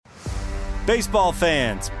Baseball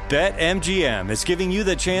fans, BetMGM is giving you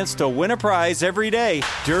the chance to win a prize every day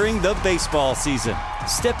during the baseball season.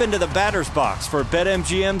 Step into the batter's box for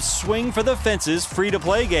BetMGM's Swing for the Fences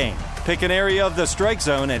free-to-play game. Pick an area of the strike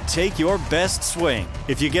zone and take your best swing.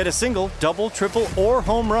 If you get a single, double, triple, or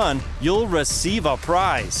home run, you'll receive a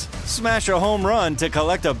prize. Smash a home run to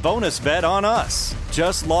collect a bonus bet on us.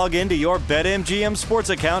 Just log into your BetMGM sports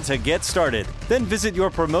account to get started. Then visit your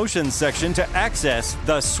promotions section to access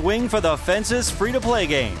the Swing for the Fences free-to-play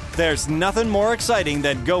game. There's nothing more exciting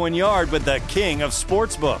than going yard with the king of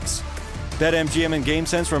sportsbooks. BetMGM and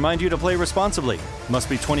GameSense remind you to play responsibly. Must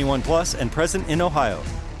be 21 plus and present in Ohio.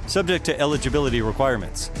 Subject to eligibility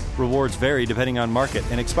requirements. Rewards vary depending on market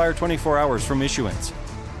and expire 24 hours from issuance.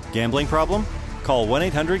 Gambling problem? Call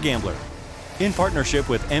 1-800-GAMBLER. In partnership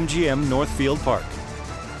with MGM Northfield Park.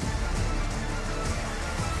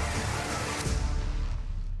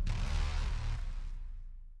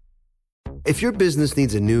 If your business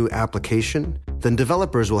needs a new application, then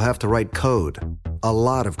developers will have to write code. A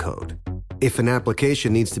lot of code. If an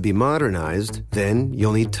application needs to be modernized, then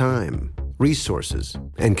you'll need time, resources,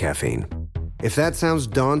 and caffeine. If that sounds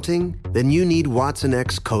daunting, then you need Watson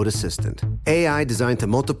X Code Assistant. AI designed to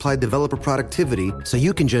multiply developer productivity so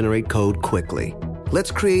you can generate code quickly. Let's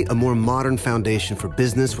create a more modern foundation for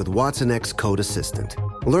business with Watson X Code Assistant.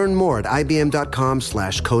 Learn more at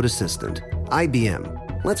ibm.com/code assistant.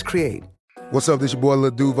 IBM. Let's create. What's up, this your boy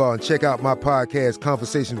Lil Duval, and check out my podcast,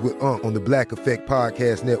 Conversations with Unc, on the Black Effect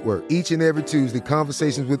Podcast Network. Each and every Tuesday,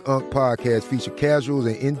 Conversations with Unc podcast feature casuals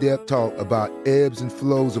and in-depth talk about ebbs and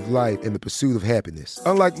flows of life and the pursuit of happiness.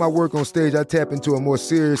 Unlike my work on stage, I tap into a more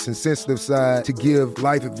serious and sensitive side to give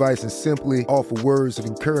life advice and simply offer words of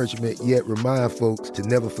encouragement, yet remind folks to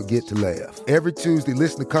never forget to laugh. Every Tuesday,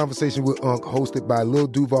 listen to Conversation with Unc, hosted by Lil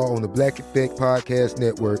Duval on the Black Effect Podcast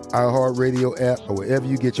Network, iHeartRadio app, or wherever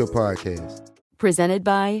you get your podcasts. Presented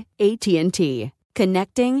by AT&T.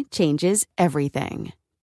 Connecting changes everything.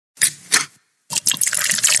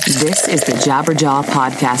 This is the Jabberjaw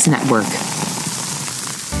Podcast Network.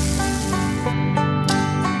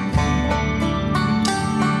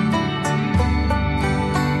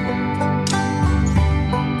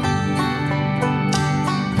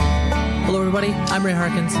 Hello, everybody. I'm Ray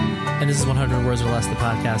Harkins, and this is 100 Words or Less, the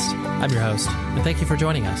podcast. I'm your host, and thank you for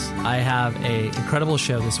joining us. I have an incredible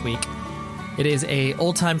show this week. It is a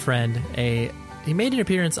old-time friend. He made an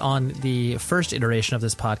appearance on the first iteration of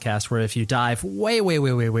this podcast, where if you dive way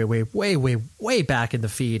back in the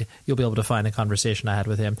feed, you'll be able to find the conversation I had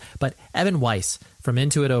with him. But Evan Weiss from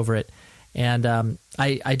Into It, Over It. And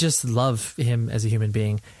I just love him as a human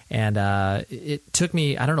being. And it took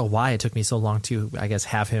me, I don't know why it took me so long to, I guess,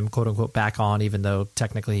 have him, quote unquote, back on, even though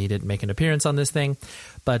technically he didn't make an appearance on this thing.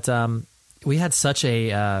 But we had such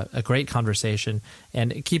a great conversation,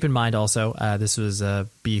 and keep in mind also, this was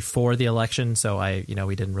before the election, so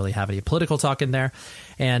we didn't really have any political talk in there.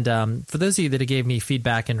 And for those of you that gave me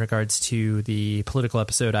feedback in regards to the political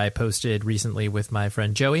episode I posted recently with my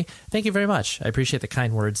friend Joey, thank you very much. I appreciate the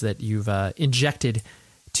kind words that you've injected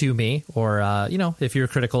to me, or if you're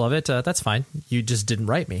critical of it, that's fine. You just didn't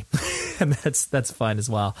write me, and that's fine as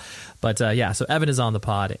well. But so Evan is on the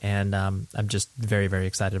pod, and I'm just very, very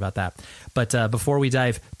excited about that. But before we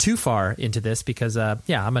dive too far into this, because I'm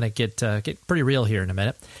gonna get pretty real here in a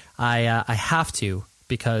minute. I have to,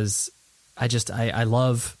 because I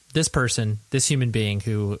love this person, this human being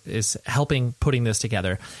who is helping putting this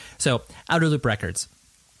together. So Outer Loop Records.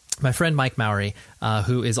 My friend Mike Mowry,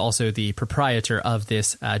 who is also the proprietor of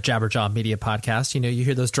this Jabberjaw Media podcast. You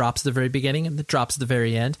hear those drops at the very beginning and the drops at the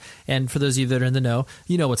very end. And for those of you that are in the know,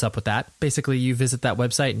 you know what's up with that. Basically, you visit that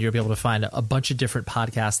website and you'll be able to find a bunch of different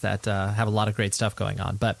podcasts that have a lot of great stuff going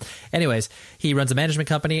on. But anyways, he runs a management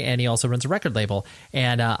company and he also runs a record label.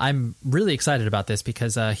 And I'm really excited about this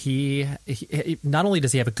because he not only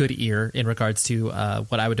does he have a good ear in regards to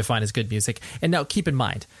what I would define as good music. And now keep in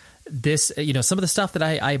mind, this, some of the stuff that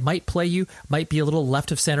I might play you might be a little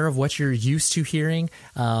left of center of what you're used to hearing,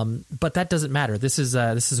 but that doesn't matter. This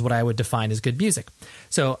is what I would define as good music.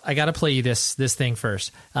 So I got to play you this thing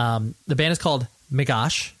first. The band is called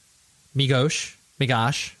Migosh,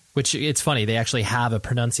 which it's funny. They actually have a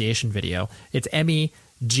pronunciation video. It's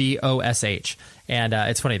MEGOSH. And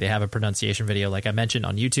it's funny. They have a pronunciation video, like I mentioned,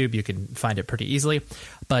 on YouTube. You can find it pretty easily.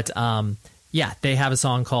 But they have a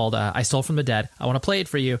song called I Stole From the Dead. I want to play it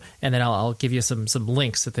for you, and then I'll give you some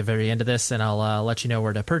links at the very end of this, and I'll let you know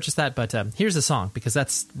where to purchase that. But here's the song, because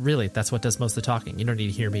that's what does most of the talking. You don't need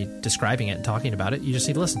to hear me describing it and talking about it. You just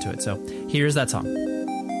need to listen to it. So here's that song.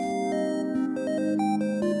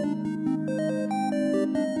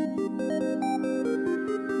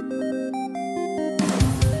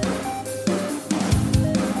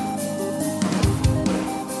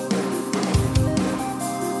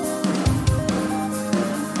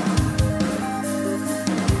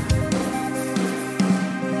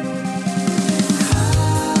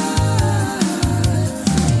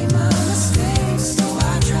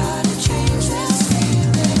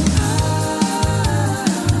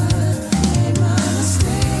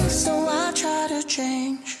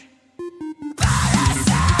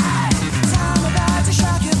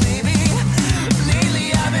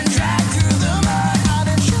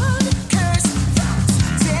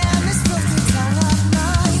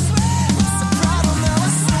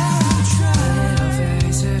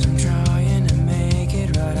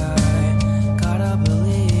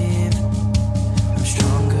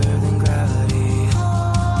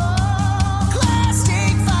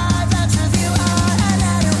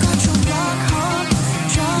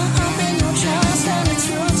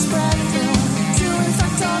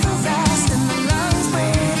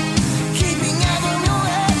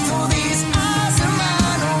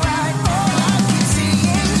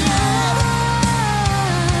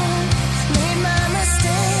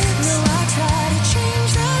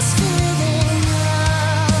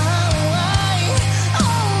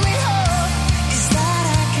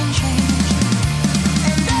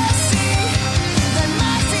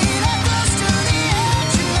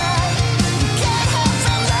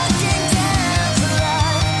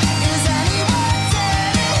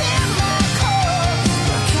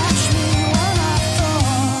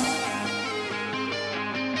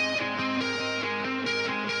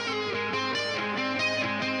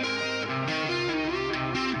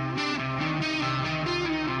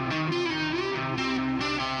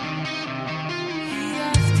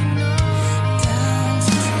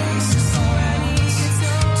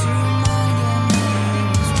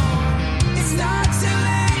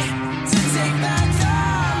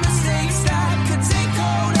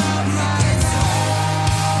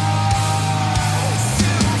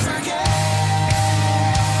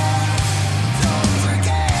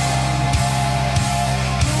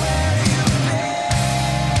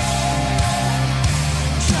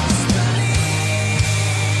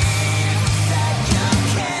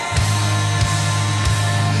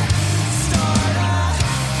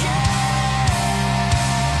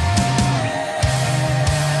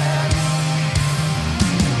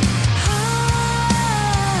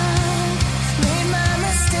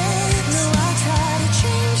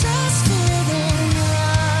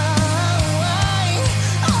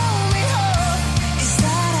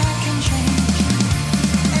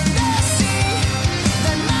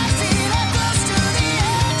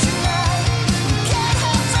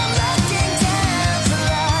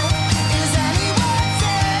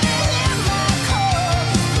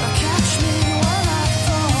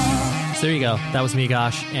 go. That was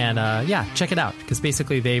Migosh, and check it out, because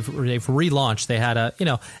basically they've relaunched. They had a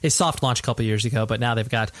soft launch a couple years ago, but now they've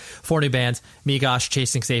got 4 new bands: Migosh,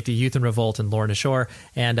 Chasing Safety, Youth in Revolt, and Lorna Shore.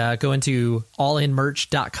 And go into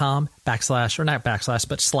allinmerch.com /outerloop.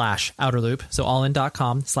 So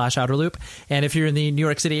allin.com/outerloop. And if you're in the New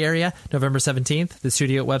York City area, November 17th, the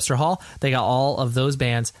studio at Webster Hall, they got all of those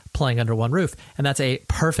bands playing under one roof, and that's a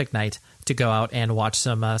perfect night to go out and watch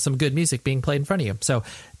some good music being played in front of you. So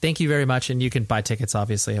thank you very much, and you can buy tickets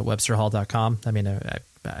obviously at websterhall.com. I mean,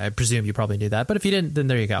 I presume you probably knew that, but if you didn't, then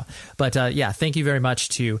there you go. But thank you very much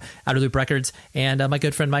to Outer Loop Records and my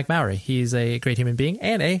good friend Mike Mowry. He's a great human being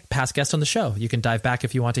and a past guest on the show. You can dive back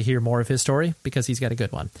if you want to hear more of his story, because he's got a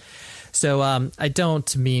good one. So I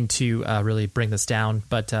don't mean to really bring this down,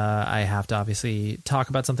 but I have to obviously talk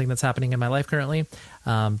about something that's happening in my life currently,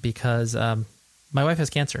 because my wife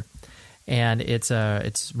has cancer. And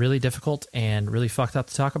it's really difficult and really fucked up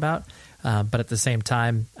to talk about. But at the same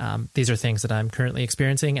time, these are things that I'm currently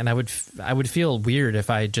experiencing, and I would feel weird if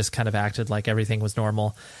I just kind of acted like everything was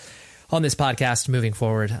normal on this podcast moving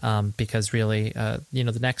forward. Because really,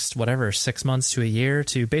 the next 6 months to a year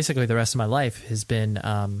to basically the rest of my life has been,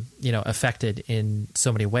 affected in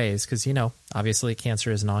so many ways. Because obviously,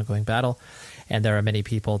 cancer is an ongoing battle. And there are many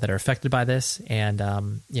people that are affected by this. And,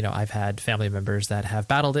 I've had family members that have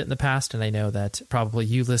battled it in the past. And I know that probably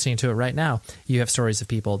you listening to it right now, you have stories of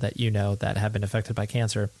people that that have been affected by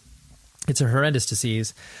cancer. It's a horrendous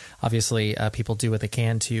disease. Obviously, people do what they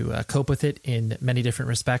can to cope with it in many different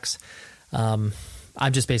respects. I'm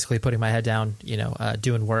just basically putting my head down,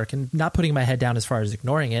 doing work, and not putting my head down as far as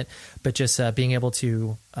ignoring it, but just being able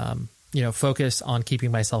to focus on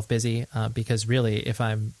keeping myself busy, because really, if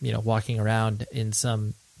I'm, walking around in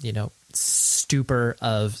some, stupor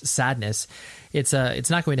of sadness, it's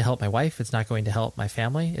not going to help my wife. It's not going to help my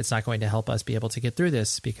family. It's not going to help us be able to get through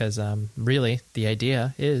this, because really the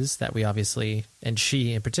idea is that we obviously, and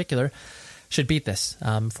she in particular, should beat this.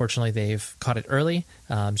 Fortunately, they've caught it early.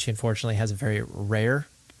 She unfortunately has a very rare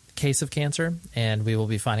case of cancer, and we will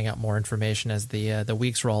be finding out more information as the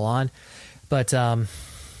weeks roll on. But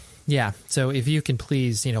so if you can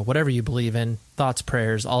please, whatever you believe in, thoughts,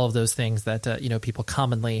 prayers, all of those things that, people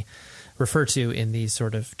commonly refer to in these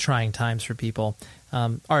sort of trying times for people,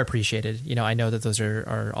 are appreciated. I know that those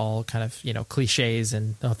are all kind of, cliches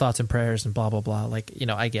and thoughts and prayers and blah, blah, blah. Like,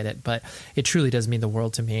 I get it, but it truly does mean the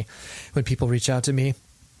world to me when people reach out to me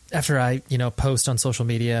after I, post on social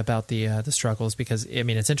media about the struggles, because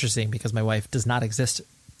it's interesting because my wife does not exist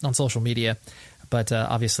on social media, but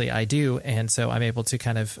obviously I do. And so I'm able to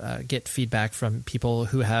kind of get feedback from people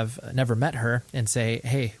who have never met her and say,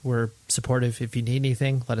 hey, we're supportive. If you need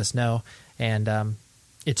anything, let us know. And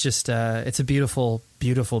it's just it's a beautiful,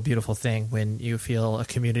 beautiful, beautiful thing when you feel a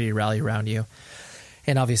community rally around you,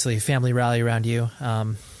 and obviously family rally around you.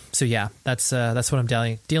 So yeah, that's what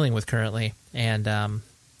I'm dealing with currently. And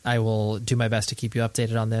I will do my best to keep you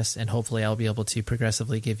updated on this, and hopefully I'll be able to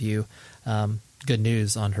progressively give you good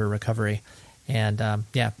news on her recovery. And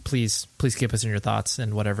please keep us in your thoughts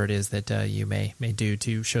and whatever it is that you may do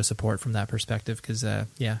to show support from that perspective, because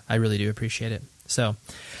I really do appreciate it. So,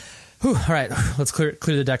 all right, let's clear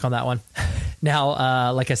the deck on that one.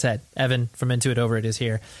 Now, like I said, Evan from Into It Over It is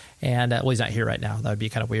here, and he's not here right now. That would be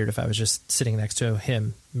kind of weird if I was just sitting next to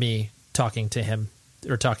him, me talking to him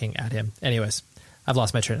or talking at him. Anyways, I've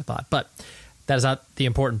lost my train of thought, but that is not the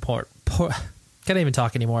important part. Can't even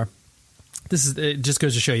talk anymore. It just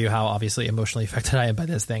goes to show you how obviously emotionally affected I am by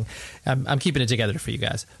this thing. I'm keeping it together for you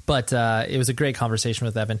guys. But it was a great conversation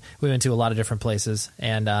with Evan. We went to a lot of different places,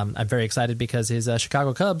 and I'm very excited because his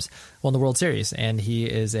Chicago Cubs won the World Series, and he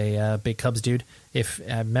is a big Cubs dude, if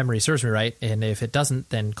memory serves me right. And if it doesn't,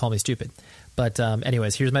 then call me stupid. But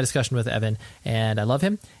anyways, here's my discussion with Evan, and I love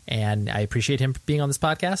him, and I appreciate him being on this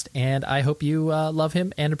podcast, and I hope you love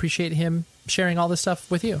him and appreciate him sharing all this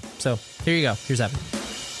stuff with you. So here you go. Here's Evan.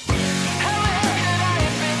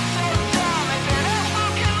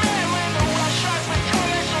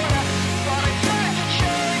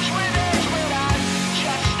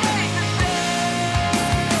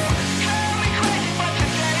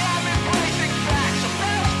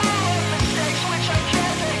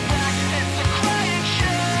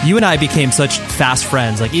 You and I became such fast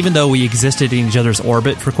friends. Like, even though we existed in each other's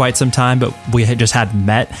orbit for quite some time, but we had just hadn't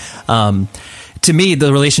met. To me,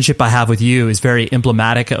 the relationship I have with you is very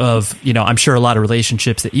emblematic of, I'm sure a lot of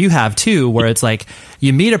relationships that you have too, where it's like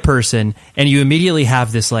you meet a person and you immediately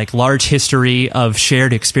have this like large history of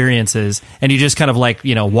shared experiences, and you just kind of like,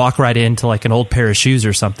 walk right into like an old pair of shoes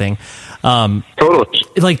or something. Totally.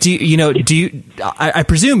 Like, I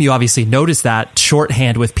presume you obviously notice that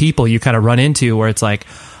shorthand with people you kind of run into, where it's like,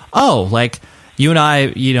 oh, like you and I,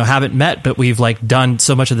 haven't met, but we've like done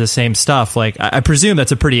so much of the same stuff. Like I presume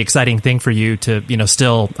that's a pretty exciting thing for you to,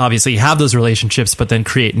 still obviously have those relationships, but then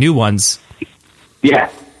create new ones. Yeah,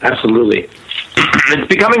 absolutely. It's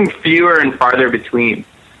becoming fewer and farther between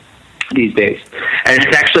these days, and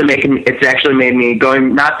it's actually made me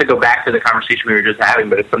going, not to go back to the conversation we were just having,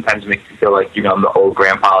 but it sometimes makes me feel like I'm the old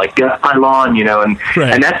grandpa, like get off my lawn, and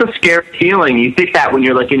right. And that's a scary feeling. You think that when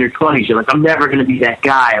you're like in your 20s, you're like, I'm never going to be that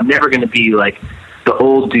guy. I'm never going to be like the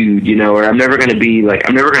old dude, or I'm never going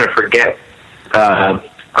to forget. I'm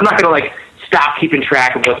not going to like stop keeping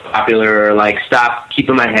track of what's popular or like stop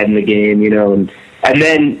keeping my head in the game, and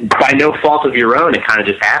then by no fault of your own, it kind of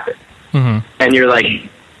just happens. Mm-hmm. And you're like,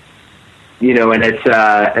 and it's,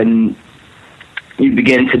 and you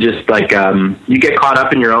begin to just like, you get caught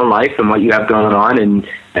up in your own life and what you have going on.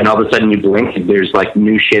 And all of a sudden you blink and there's like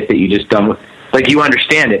new shit that you just don't, like you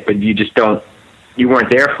understand it, but you just don't, you weren't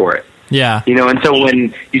there for it. Yeah. And so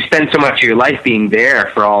when you spend so much of your life being there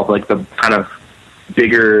for all of like the kind of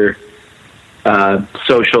bigger,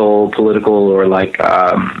 social, political, or like,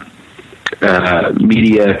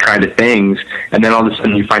 media kind of things, and then all of a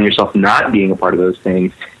sudden you find yourself not being a part of those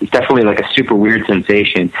things, it's definitely like a super weird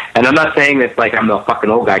sensation. And I'm not saying that like I'm the fucking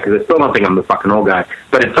old guy, because I still don't think I'm the fucking old guy,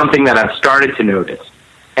 but it's something that I've started to notice,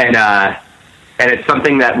 and it's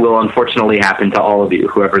something that will unfortunately happen to all of you,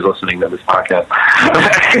 whoever's listening to this podcast.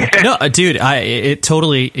 No, dude, it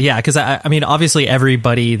totally, yeah, because I mean, obviously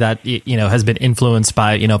everybody that has been influenced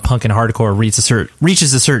by punk and hardcore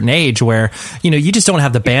reaches a certain age where you just don't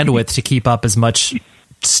have the bandwidth to keep up as much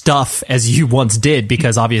stuff as you once did,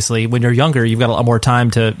 because obviously when you're younger you've got a lot more time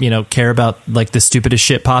to care about like the stupidest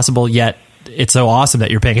shit possible, yet it's so awesome that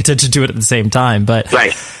you're paying attention to it at the same time. But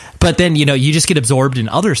right. But then, you just get absorbed in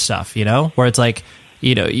other stuff, where it's like,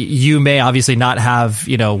 you may obviously not have,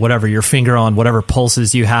 whatever, your finger on whatever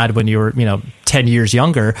pulses you had when you were, 10 years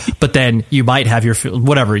younger, but then you might have your,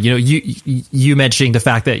 whatever, you mentioning the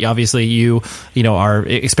fact that obviously you are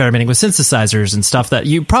experimenting with synthesizers and stuff that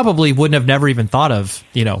you probably wouldn't have never even thought of,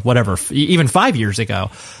 whatever, even 5 years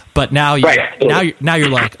ago. But now, now you're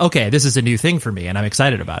like, okay, this is a new thing for me and I'm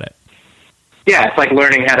excited about it. Yeah. It's like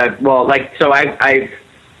learning how to, well, like, so I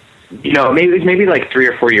maybe like 3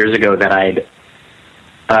 or 4 years ago that I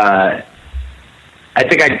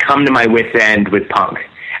think I'd come to my wit's end with punk.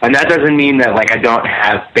 And that doesn't mean that like I don't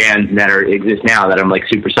have bands that exist now that I'm like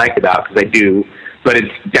super psyched about, because I do, but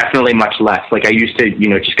it's definitely much less. Like I used to,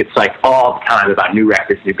 just get psyched all the time about new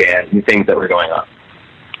records, new bands, new things that were going on.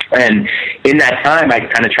 And in that time, I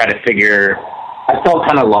kind of try to figure, I felt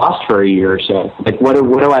kind of lost for a year or so. Like what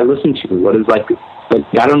do I listen to? What is like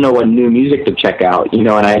I don't know what new music to check out, and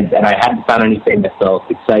I hadn't found anything that felt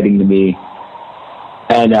exciting to me.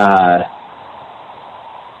 And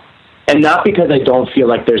not because I don't feel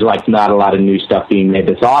like there's like not a lot of new stuff being made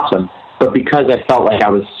that's awesome, but because I felt like I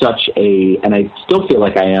was and I still feel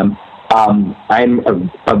like I am, I'm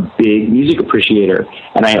a big music appreciator,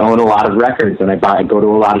 and I own a lot of records, and I go to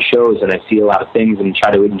a lot of shows, and I see a lot of things, and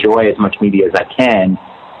try to enjoy as much media as I can.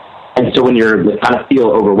 And so when you're kind of feel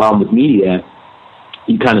overwhelmed with media,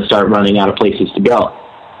 you kind of start running out of places to go.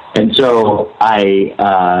 And so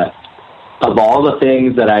of all the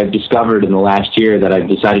things that I've discovered in the last year that I've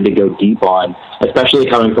decided to go deep on, especially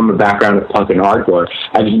coming from a background of punk and hardcore,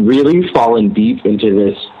 I've really fallen deep into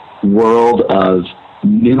this world of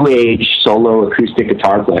new age solo acoustic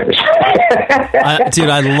guitar players. Dude,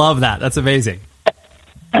 I love that. That's amazing.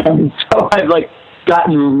 And so I've like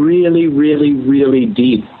gotten really, really, really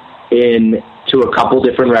deep into a couple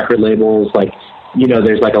different record labels. Like,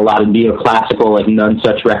 there's like a lot of neoclassical, like None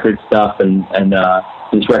Such record stuff, and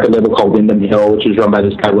this record label called Windham Hill, which is run by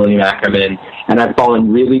this guy William Ackerman. And I've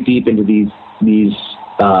fallen really deep into these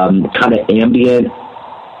kind of ambient,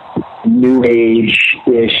 new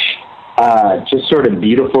age-ish, just sort of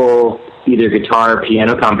beautiful either guitar or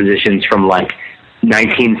piano compositions from like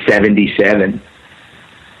 1977.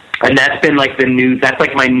 And that's been like that's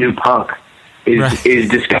like my new punk. Is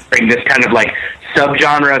discovering this kind of like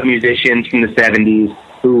subgenre of musicians from the 70s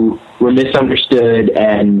who were misunderstood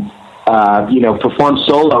and performed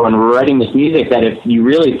solo and were writing this music that if you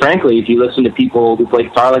listen to people who play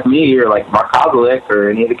guitar like me or like Mark Kozlik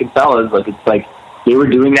or any of the Kinsellas, like it's like they were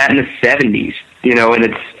doing that in the 70s,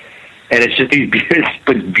 and it's just these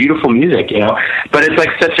beautiful music, but it's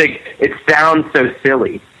like it sounds so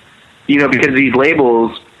silly, because these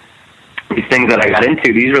labels, these things that I got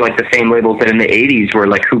into, these were like the same labels that in the 80s were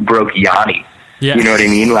like who broke Yanni. Yeah. You know what I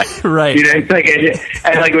mean? Like, right. It's like,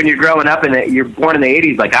 and like when you're growing up and you're born in the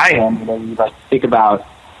 80s, like I am, you like think about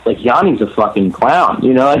like Yanni's a fucking clown,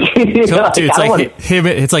 you know? Like, Dude,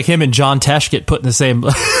 it's like him and John Tesh get put in the same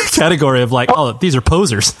category of like, oh, these are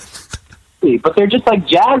posers. But they're just like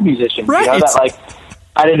jazz musicians, right? You know, that like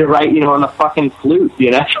I did to write, you know, on the fucking flute,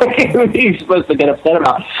 you know? What are you supposed to get upset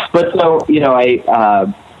about? But so, you know,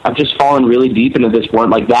 I've just fallen really deep into this one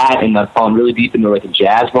like that, and I've fallen really deep into like a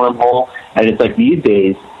jazz wormhole. And it's like these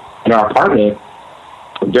days in our apartment,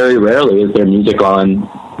 very rarely is there music on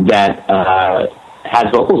that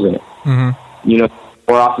has vocals in it. Mm-hmm. You know,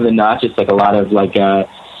 more often than not, just like a lot of like,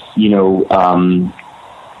 you know,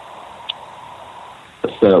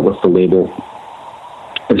 what's the label?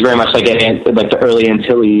 It's very much like the early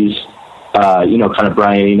Antilles, you know, kind of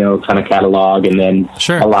Brian Eno kind of catalog, and then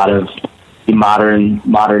a lot of the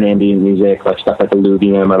modern ambient music, like stuff like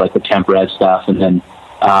Illuvium or like the Temp Red stuff, and then,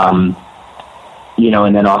 you know,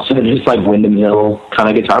 and then also just like Windham Hill kind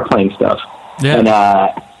of guitar playing stuff. Yeah. And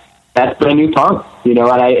that's brand new punk, you know,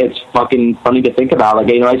 and it's fucking funny to think about. Like,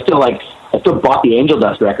 you know, I still bought the Angel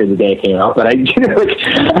Dust record the day it came out, but I, you know,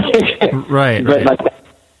 like, right. But like,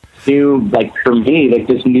 new, like for me, like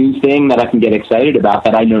this new thing that I can get excited about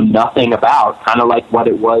that I know nothing about, kind of like what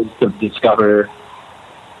it was to discover,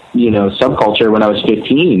 you know, subculture when I was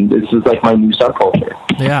 15. This is like my new subculture.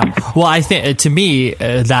 Yeah. Well, I think to me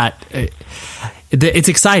it's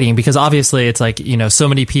exciting because obviously it's like, you know, so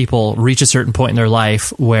many people reach a certain point in their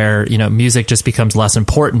life where, you know, music just becomes less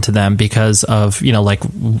important to them because of, you know, like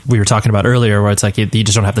we were talking about earlier, where it's like you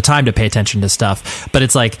just don't have the time to pay attention to stuff. But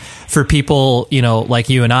it's like for people, you know, like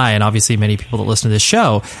you and I, and obviously many people that listen to this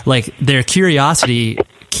show, like their curiosity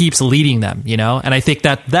keeps leading them, you know? And I think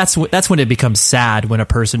that's when it becomes sad, when a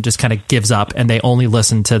person just kind of gives up and they only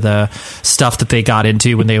listen to the stuff that they got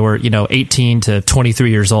into when they were, you know, 18 to 23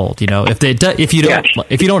 years old, you know? If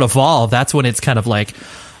you don't evolve, that's when it's kind of like,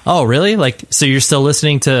 oh, really? Like, so you're still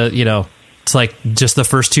listening to, you know, it's like just the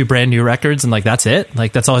first 2 brand new records and like, that's it?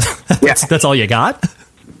 Like, that's all, that's all you got?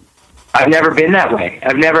 I've never been that way.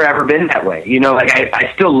 I've never ever been that way. You know, like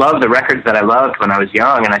I still love the records that I loved when I was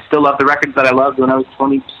young, and I still love the records that I loved when I was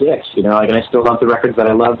 26. You know, like, and I still love the records that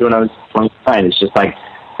I loved when I was 29. It's just like,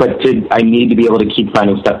 I need to be able to keep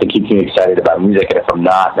finding stuff that keeps me excited about music, and if I'm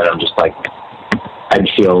not, then I'm just like, I'd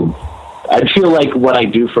feel like what I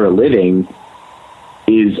do for a living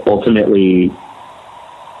is ultimately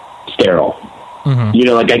sterile. Mm-hmm. You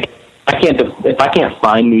know, like if I can't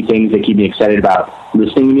find new things that keep me excited about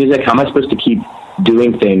listening to music, how am I supposed to keep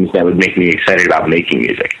doing things that would make me excited about making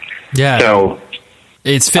music? Yeah. So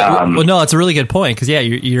it's well, no, it's a really good point, because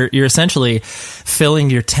you're essentially filling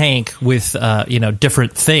your tank with you know,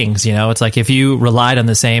 different things. You know, it's like if you relied on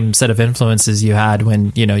the same set of influences you had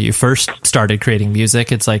when, you know, you first started creating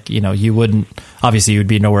music, it's like, you know, you would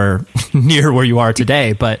be nowhere near where you are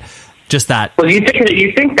today, but just that. Well, you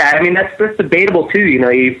think that. I mean, that's debatable too. You know,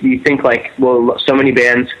 you think like, well, so many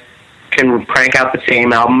bands can crank out the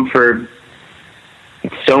same album for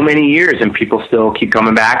so many years and people still keep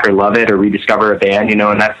coming back or love it or rediscover a band, you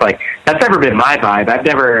know, and that's never been my vibe. I've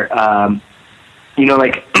never, you know,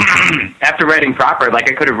 like after writing Proper,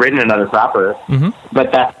 like I could have written another Proper, mm-hmm.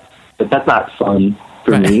 but that's not fun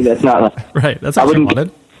for me. That's not like, right. That's what you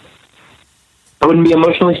wanted. I wouldn't be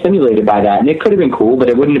emotionally stimulated by that. And it could have been cool, but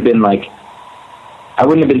it wouldn't have been like, I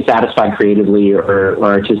wouldn't have been satisfied creatively or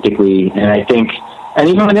artistically. And I think, and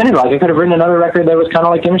even with it, like I could have written another record that was kind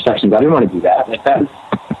of like Intersections. I didn't want to do that. Like that was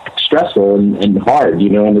stressful and hard, you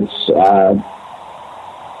know, and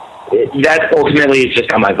that ultimately is just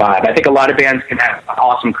not my vibe. I think a lot of bands can have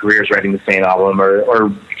awesome careers writing the same album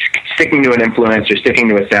or sticking to an influence or sticking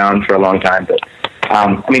to a sound for a long time. But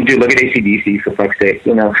I mean, dude, look at AC/DC, for fuck's sake,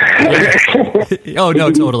 you know. Oh no,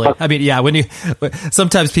 totally. I mean, yeah,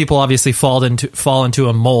 sometimes people obviously fall into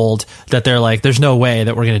a mold that they're like, there's no way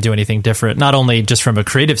that we're going to do anything different. Not only just from a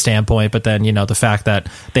creative standpoint, but then, you know, the fact that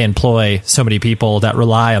they employ so many people that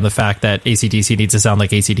rely on the fact that AC/DC needs to sound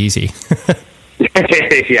like AC/DC.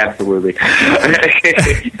 Yeah, absolutely.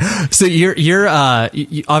 So you're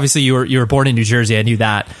obviously you were born in New Jersey. I knew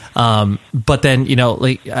that. But then, you know,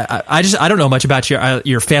 like I don't know much about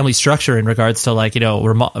your family structure in regards to, like, you know,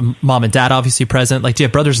 were mom and dad obviously present? Like, do you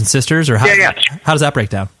have brothers and sisters, or how does that break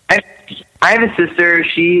down? I have a sister.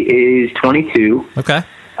 She is 22. Okay.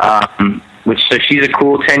 So she's a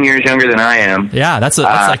cool 10 years younger than I am. Yeah, that's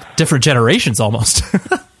like different generations almost.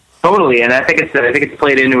 Totally, and I think it's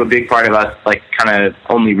played into a big part of us, like, kind of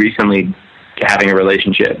only recently having a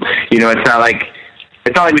relationship. You know, it's not like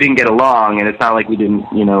we didn't get along, and it's not like we didn't,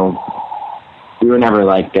 you know, we were never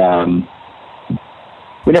like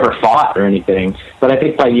we never fought or anything. But I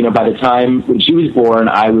think by the time when she was born,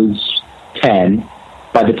 I was 10.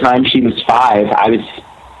 By the time she was 5, I was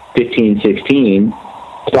 15, 16.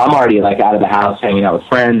 So I'm already like out of the house, hanging out with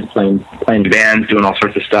friends, playing bands, doing all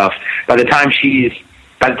sorts of stuff. By the time she's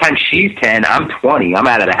 10, I'm 20. I'm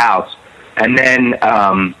out of the house. And then,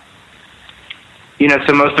 you know,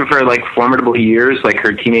 so most of her like formidable years, like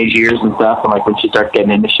her teenage years and stuff, and like when she starts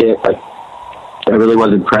getting into shit, like I really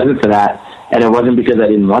wasn't present for that. And it wasn't because I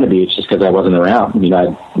didn't want to be. It's just because I wasn't around. You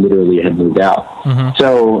know, I literally had moved out. Mm-hmm.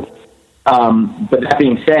 So, but that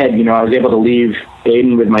being said, you know, I was able to leave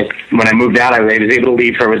Aiden with when I moved out, I was able to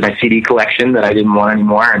leave her with my CD collection that I didn't want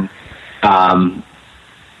anymore. And,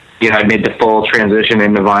 you know, I made the full transition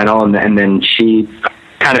into vinyl, and then she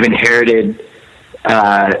kind of inherited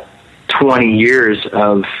 20 years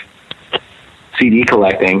of CD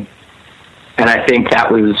collecting. And I think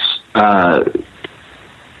that was,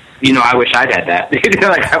 you know, I wish I'd had that. You know,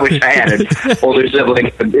 like I wish I had an older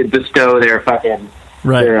sibling to bestow their fucking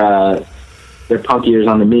their punk years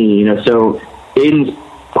onto me. You know, so Aiden's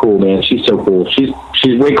cool, man. She's so cool. She's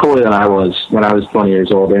way cooler than I was when I was 20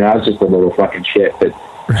 years old, and I was just a little fucking shit. But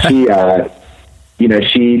she, you know,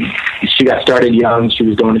 she got started young. She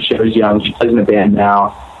was going to shows young. She plays in a band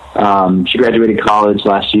now. She graduated college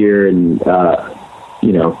last year, and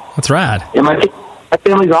you know, that's rad. And my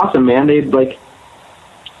family's awesome, man. They like.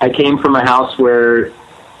 I came from a house where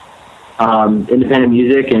independent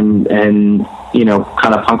music and you know,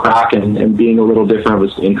 kind of punk rock and being a little different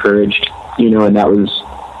was encouraged, you know, and that was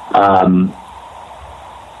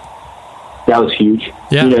huge.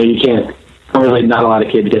 Yeah. You know, you can't really, not a lot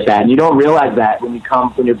of kids get that, and you don't realize that when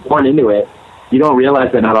you're born into it. You don't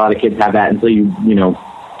realize that not a lot of kids have that until you know,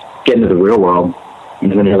 get into the real world.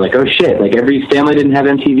 And then you're like, oh shit, like every family didn't have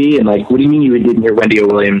MTV, and like, what do you mean you didn't hear Wendy O.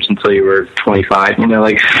 Williams until you were 25? You know,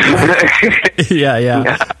 like,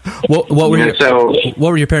 yeah. What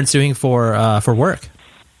were your parents doing for work?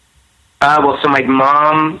 Well, so my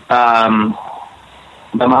mom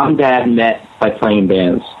and dad met by playing in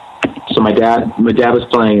bands. So my dad was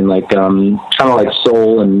playing like kind of like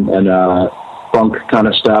soul and funk kind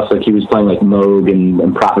of stuff. Like he was playing like Moog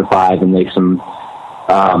and Prophet 5 and like some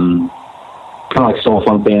kind of like soul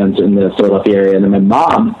funk bands in the Philadelphia area. And then my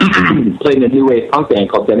mom played in a new wave punk band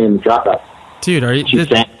called Denny and the Dropouts. Dude,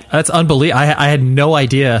 that's unbelievable. I had no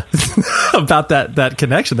idea about that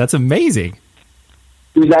connection. That's amazing.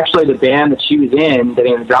 It was actually the band that she was in.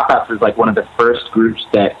 Denny and the Dropouts was like one of the first groups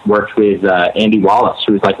that worked with Andy Wallace,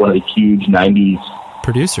 who was like one of the huge 90s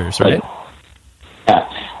producers, right? Yeah.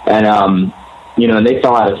 And, you know, and they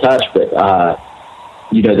fell out of touch, but,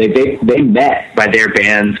 you know, they met by their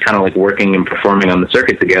bands kind of like working and performing on the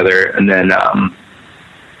circuit together. And then,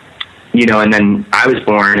 you know, and then I was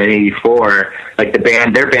born in 84, like their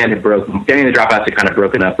band had broken. Denny and the Dropouts had kind of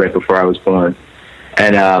broken up right before I was born.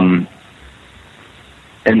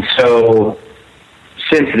 And so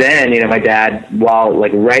since then, you know, my dad, while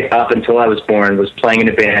like right up until I was born, was playing in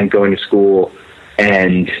a band, going to school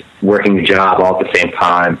and working a job all at the same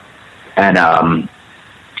time. And,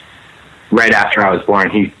 right after I was born,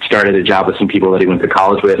 he started a job with some people that he went to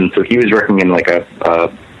college with, and so he was working in like a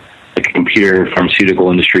computer pharmaceutical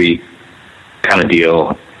industry kind of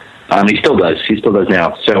deal. He still does. He still does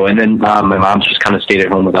now. So, and then my mom's just kind of stayed at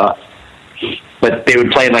home with us. But they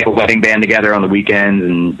would play like a wedding band together on the weekends,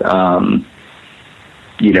 and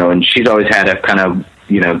you know, and she's always had a kind of,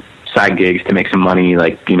 you know, side gigs to make some money,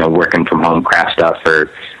 like, you know, working from home craft stuff, or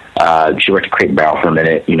she worked at Crate and Barrel for a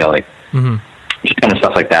minute, you know, like just kind of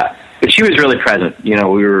stuff like that. But she was really present. You know,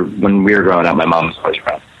 when we were growing up, my mom was always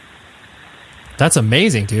around. That's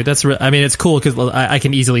amazing, dude. I mean, it's cool because I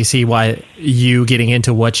can easily see why you getting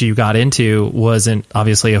into what you got into wasn't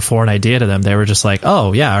obviously a foreign idea to them. They were just like,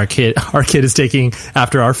 oh yeah, our kid is taking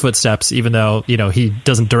after our footsteps, even though, you know, he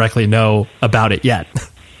doesn't directly know about it yet.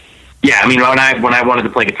 Yeah, I mean, when I wanted to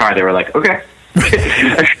play guitar, they were like, okay.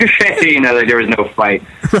 You know, like, there was no fight.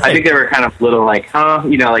 Right. I think they were kind of little like, huh?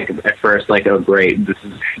 You know, like at first, like, oh great, this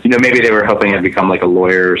is, you know, maybe they were hoping I'd become like a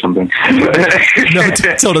lawyer or something. No,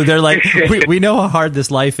 totally. They're like, we know how hard this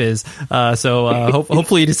life is, so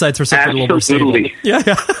hopefully he decides for something a little more stable. Yeah.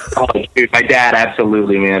 Oh, dude, my dad,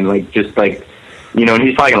 absolutely, man. Like, just like, you know, and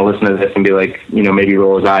he's probably gonna listen to this and be like, you know, maybe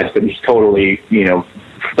roll his eyes, but he's totally, you know,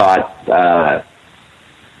 thought.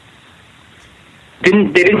 They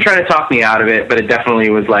didn't try to talk me out of it, but it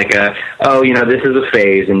definitely was like oh, you know, this is a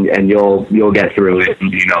phase, and you'll get through it,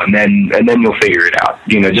 and, you know, and then you'll figure it out.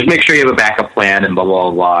 You know, just make sure you have a backup plan, and blah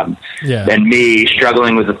blah blah. Yeah. And me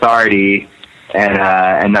struggling with authority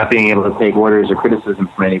and not being able to take orders or criticism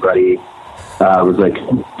from anybody was like,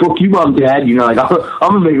 fuck you, mom, dad. You know, like I'm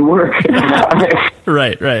gonna make it work.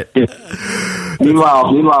 Right.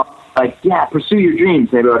 Meanwhile, like, yeah, pursue your dreams,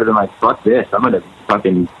 maybe I would have been like, fuck this, I'm going to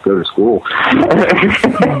fucking go to school.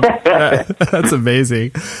 That's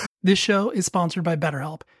amazing. This show is sponsored by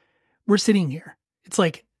BetterHelp. We're sitting here. It's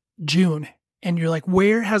like June, and you're like,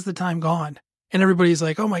 where has the time gone? And everybody's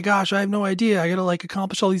like, oh my gosh, I have no idea. I got to like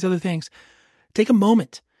accomplish all these other things. Take a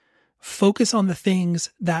moment. Focus on the things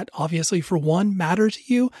that obviously for one matter to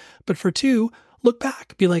you, but for two, look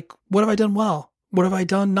back. Be like, what have I done well? What have I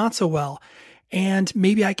done not so well? And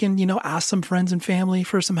maybe I can, ask some friends and family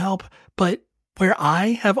for some help. But where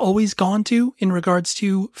I have always gone to in regards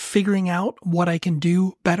to figuring out what I can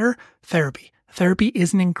do better, therapy. Therapy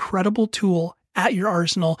is an incredible tool at your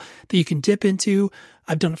arsenal that you can dip into.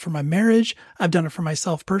 I've done it for my marriage. I've done it for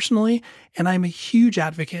myself personally. And I'm a huge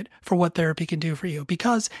advocate for what therapy can do for you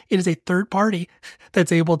because it is a third party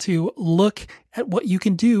that's able to look at what you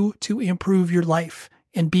can do to improve your life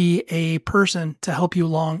and be a person to help you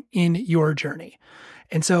along in your journey.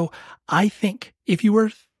 And so I think if you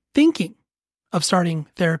were thinking of starting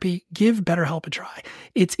therapy, give BetterHelp a try.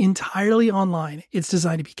 It's entirely online. It's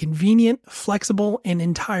designed to be convenient, flexible, and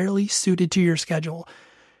entirely suited to your schedule.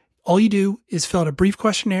 All you do is fill out a brief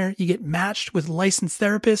questionnaire, you get matched with a licensed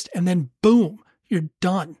therapist, and then boom, you're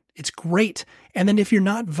done. It's great. And then if you're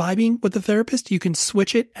not vibing with the therapist, you can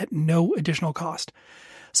switch it at no additional cost.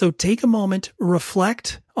 So take a moment,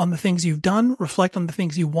 reflect on the things you've done, reflect on the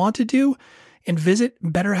things you want to do, and visit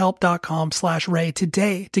betterhelp.com/Ray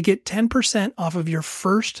today to get 10% off of your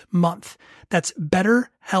first month. That's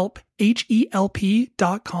BetterHelp, HELP.com/Ray.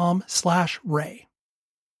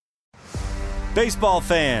 Baseball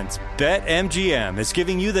fans, BetMGM is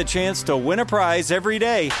giving you the chance to win a prize every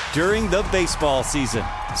day during the baseball season.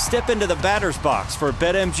 Step into the batter's box for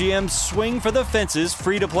BetMGM's Swing for the Fences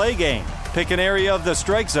free-to-play game. Pick an area of the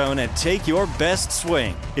strike zone and take your best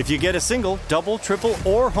swing. If you get a single, double, triple,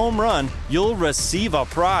 or home run, you'll receive a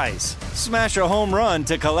prize. Smash a home run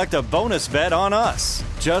to collect a bonus bet on us.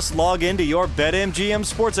 Just log into your BetMGM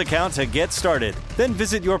sports account to get started. Then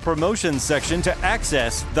visit your promotions section to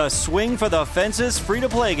access the Swing for the Fences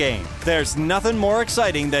free-to-play game. There's nothing more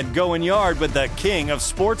exciting than going yard with the king of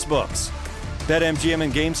sportsbooks. BetMGM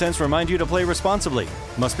and GameSense remind you to play responsibly.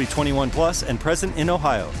 Must be 21 plus and present in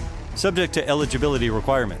Ohio. Subject to eligibility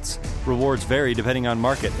requirements. Rewards vary depending on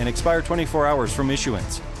market and expire 24 hours from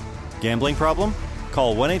issuance. Gambling problem?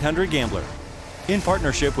 Call 1-800-GAMBLER. In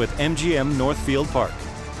partnership with MGM Northfield Park.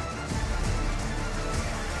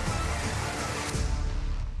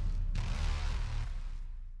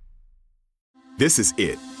 This is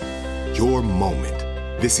it. Your moment.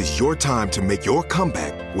 This is your time to make your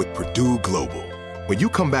comeback with Purdue Global. When you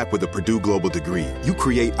come back with a Purdue Global degree, you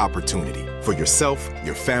create opportunity for yourself,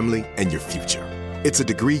 your family, and your future. It's a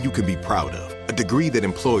degree you can be proud of, a degree that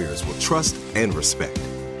employers will trust and respect.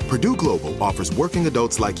 Purdue Global offers working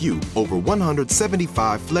adults like you over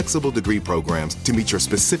 175 flexible degree programs to meet your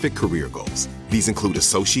specific career goals. These include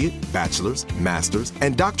associate, bachelor's, master's,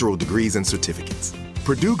 and doctoral degrees and certificates.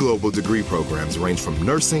 Purdue Global degree programs range from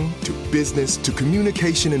nursing to business to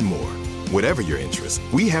communication and more. Whatever your interest,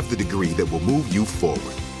 we have the degree that will move you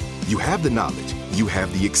forward. You have the knowledge, you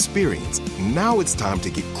have the experience. Now it's time to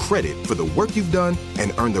get credit for the work you've done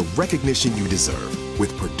and earn the recognition you deserve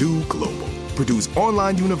with Purdue Global, Purdue's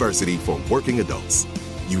online university for working adults.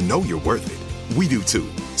 You know you're worth it. We do too.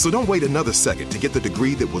 So don't wait another second to get the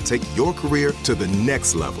degree that will take your career to the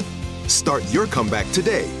next level. Start your comeback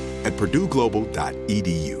today at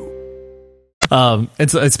purdueglobal.edu.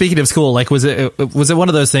 And so, speaking of school, like, was it one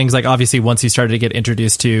of those things, like, obviously once you started to get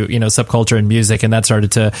introduced to, subculture and music and that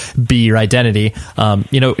started to be your identity,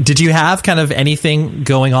 did you have kind of anything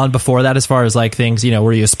going on before that as far as like things,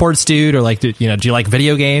 were you a sports dude or like, do you like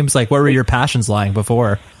video games? Like, where were your passions lying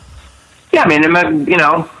before? Yeah, I mean, I'm a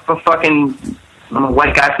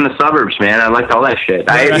white guy from the suburbs, man. I liked all that shit.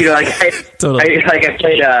 Totally.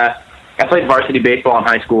 I played varsity baseball in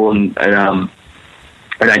high school and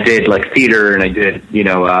I did like theater and I did,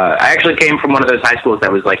 I actually came from one of those high schools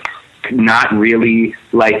that was like not really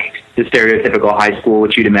like the stereotypical high school,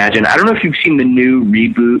 which you'd imagine. I don't know if you've seen the new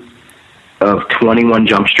reboot of 21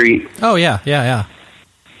 Jump Street. Oh yeah.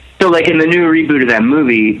 So like in the new reboot of that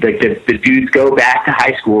movie, like the dudes go back to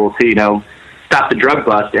high school to, stop the drug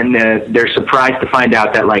bust, and they're surprised to find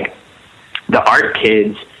out that like the art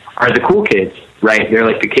kids are the cool kids, right? They're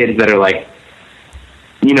like the kids that are like,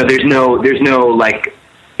 there's no like,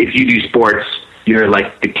 if you do sports, you're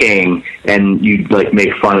like the king, and you like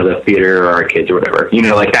make fun of the theater or art kids or whatever.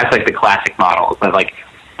 Like that's like the classic model. But like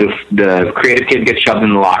the creative kid gets shoved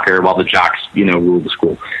in the locker while the jocks, rule the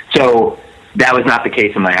school. So that was not the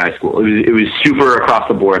case in my high school. It was super across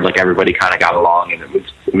the board. Like everybody kind of got along, and it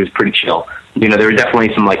was pretty chill. you know, there were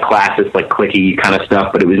definitely some like classist, like cliquey kind of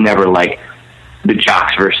stuff, but it was never like the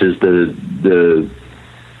jocks versus the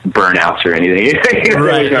burnouts or anything.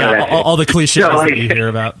 Right. Yeah. All the cliches so, like, that you hear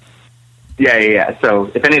about. Yeah.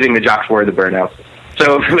 So if anything, the jocks were the burnouts.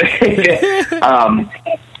 So,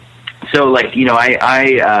 so like, you know,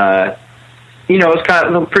 I you know, I was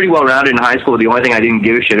kind of pretty well rounded in high school. The only thing I didn't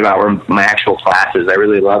give a shit about were my actual classes. I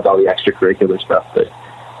really loved all the extracurricular stuff, but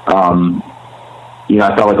you know,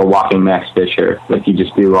 I felt like a walking Max Fisher. Like, you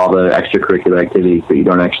just do all the extracurricular activities, but you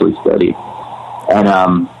don't actually study.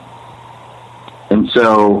 And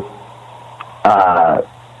so,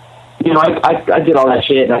 you know, I did all that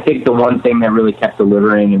shit, and I think the one thing that really kept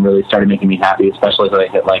delivering and really started making me happy, especially as I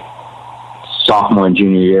hit like sophomore and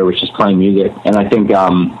junior year, was just playing music. And I think,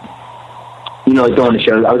 you know, like going to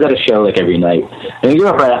shows, I was at a show like every night. And I grew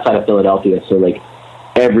up right outside of Philadelphia, so like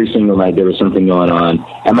every single night there was something going on.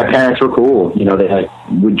 And my parents were cool. You know, they like,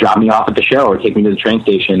 would drop me off at the show or take me to the train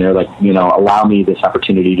station or like, you know, allow me this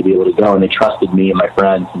opportunity to be able to go. And they trusted me and my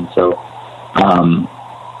friends. And so,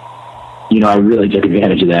 you know, I really took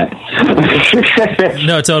advantage of that.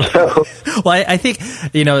 No, totally. Well, I think,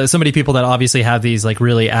 you know, so many people that obviously have these like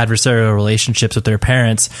really adversarial relationships with their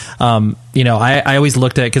parents. You know, I always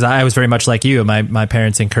looked at, because I was very much like you. My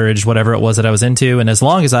parents encouraged whatever it was that I was into, and as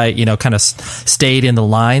long as I, you know, kind of stayed in the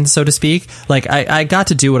line, so to speak, like I got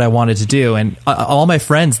to do what I wanted to do. And all my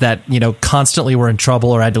friends that, you know, constantly were in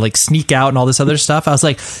trouble or had to like sneak out and all this other stuff, I was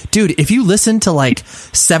like, dude, if you listen to like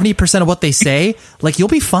 70% of what they say, like you'll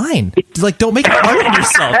be fine. Like, don't make it hard on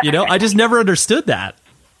yourself, you know? I just never understood that.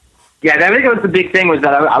 Yeah, I think that was the big thing, was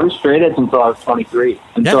that I was straight edge until I was 23.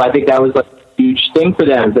 And so I think that was like a huge thing for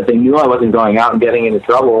them, is that they knew I wasn't going out and getting into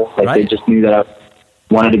trouble. Like, they just knew that I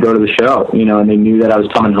wanted to go to the show, you know, and they knew that I was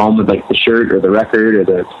coming home with like the shirt or the record or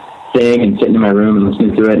the thing and sitting in my room and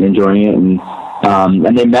listening to it and enjoying it.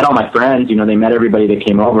 And they met all my friends, you know, they met everybody that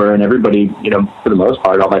came over, and everybody, you know, for the most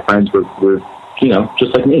part, all my friends were you know,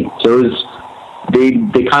 just like me. So it was,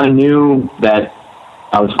 they kind of knew that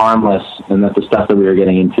I was harmless, and that the stuff that we were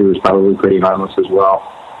getting into was probably pretty harmless as well.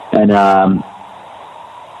 And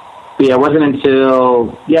yeah, it wasn't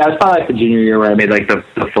until it was probably like the junior year where I made like the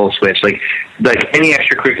full switch. Like any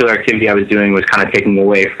extracurricular activity I was doing was kind of taking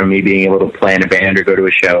away from me being able to play in a band or go to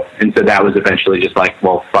a show. And so that was eventually just like,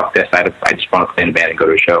 well, fuck this. I just want to play in a band and go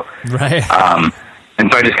to a show. Right.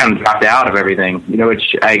 And so I just kind of dropped out of everything, you know,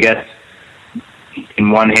 which I guess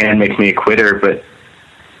in one hand makes me a quitter, but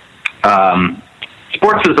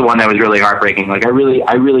sports was the one that was really heartbreaking. Like I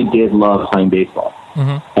really did love playing baseball.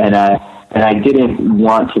 Mm-hmm. And I didn't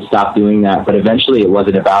want to stop doing that, but eventually it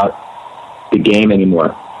wasn't about the game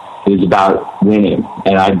anymore. It was about winning.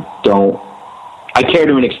 And I care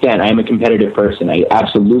to an extent. I am a competitive person. I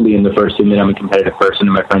absolutely am the first to admit I'm a competitive person,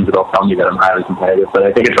 and my friends would all tell me that I'm highly competitive. But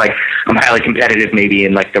I think it's like I'm highly competitive maybe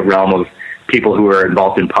in like the realm of people who are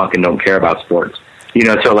involved in punk and don't care about sports. You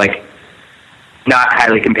know, so like not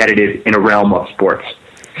highly competitive in a realm of sports.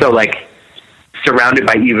 So like surrounded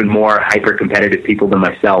by even more hyper competitive people than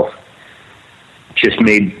myself just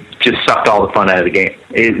sucked all the fun out of the game.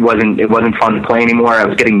 It wasn't fun to play anymore. I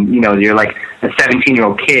was getting, you know, you're like a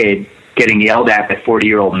 17-year-old kid getting yelled at by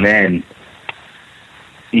 40-year-old men,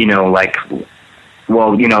 you know, like,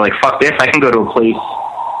 well, you know, like, fuck this. I can go to a place,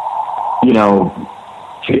 you know,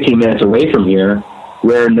 15 minutes away from here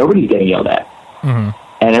where nobody's getting yelled at. Mm-hmm.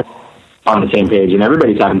 And it's on the same page, and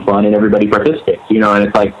everybody's having fun, and everybody participates, you know, and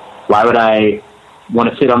it's like, why would I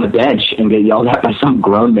want to sit on the bench and get yelled at by some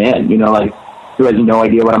grown man, you know, like, who has no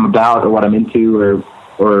idea what I'm about or what I'm into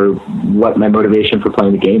or what my motivation for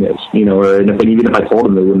playing the game is, you know, or even if I told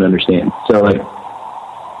them, they wouldn't understand. So like,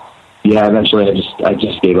 yeah, eventually I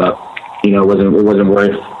just gave up. You know, it wasn't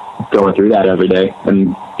worth going through that every day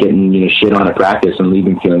and getting, you know, shit on at practice and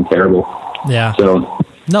leaving feeling terrible. Yeah. So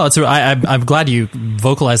no, I'm glad you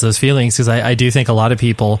vocalize those feelings, because I do think a lot of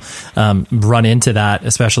people run into that.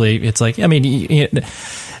 Especially, it's like, I mean,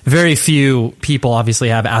 very few people obviously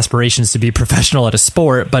have aspirations to be professional at a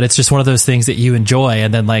sport, but it's just one of those things that you enjoy.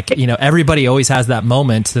 And then, like, you know, everybody always has that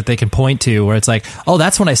moment that they can point to where it's like, oh,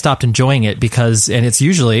 that's when I stopped enjoying it, because, and it's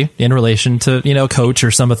usually in relation to, you know, coach or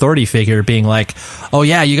some authority figure being like, oh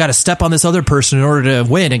yeah, you got to step on this other person in order to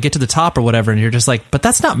win and get to the top or whatever. And you're just like, but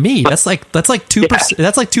that's not me. That's like 2%.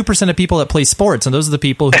 That's like 2% of people that play sports. And those are the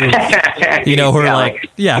people who, you know, who are like,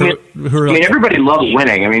 yeah, who are, I mean, everybody loves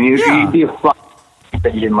winning. I mean, you'd be a fuck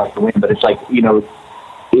that you didn't like to win, but it's like, you know,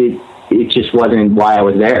 it just wasn't why I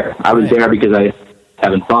was there. I was there because I was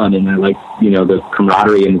having fun, and I like, you know, the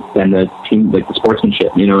camaraderie and the team, like the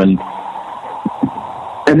sportsmanship, you know, and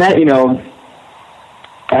that, you know,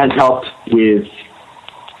 has helped with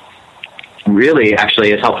really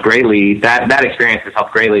actually has helped greatly. That experience has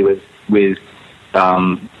helped greatly with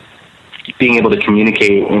being able to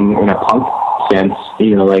communicate in a punk sense,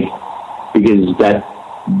 like, because that's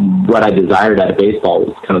what I desired out of baseball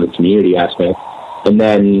was kind of the community aspect. And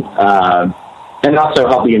then, and also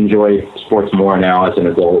help me enjoy sports more now as an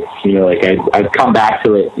adult. Like I've come back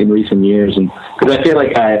to it in recent years, and because I feel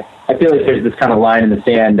like there's this kind of line in the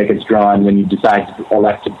sand that gets drawn when you decide to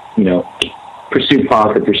elect to, pursue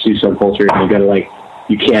punk or pursue subculture, and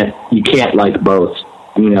you gotta you can't like both.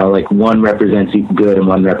 Like one represents good and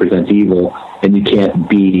one represents evil, and you can't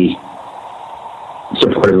be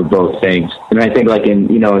supportive of both things. And I think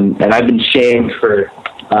and I've been shamed for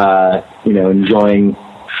enjoying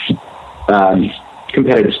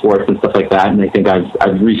competitive sports and stuff like that, and I think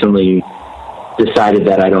I've recently decided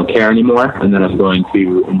that I don't care anymore, and then I'm going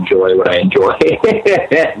to enjoy what I enjoy,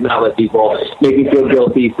 not let people make me feel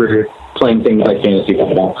guilty for playing things like fantasy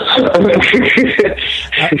football.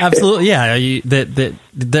 Absolutely, yeah.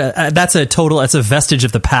 That's a vestige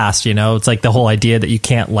of the past. It's like the whole idea that you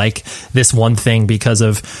can't like this one thing because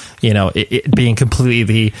of it being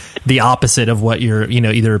completely the opposite of what your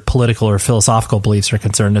either political or philosophical beliefs are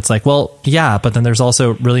concerned. It's like, well, yeah, but then there's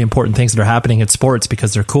also really important things that are happening in sports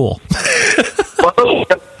because they're cool. Well,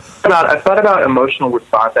 I've thought about emotional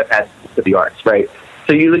response I've had to the arts, right?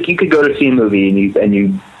 So you could go to see a movie and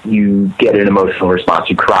you get an emotional response.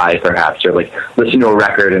 You cry, perhaps, or listen to a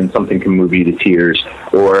record and something can move you to tears,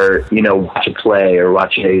 or watch a play or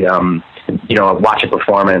watch a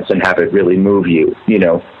performance and have it really move you.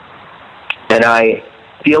 And I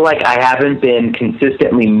feel like I haven't been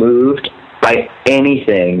consistently moved by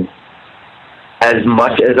anything as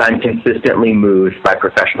much as I'm consistently moved by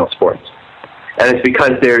professional sports. And it's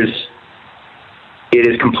because it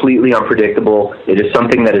is completely unpredictable. It is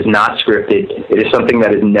something that is not scripted. It is something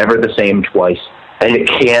that is never the same twice. And it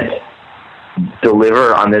can't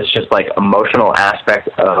deliver on this just emotional aspect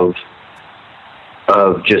of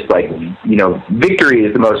just victory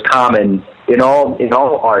is the most common in all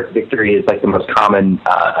art. Victory is the most common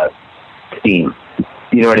theme.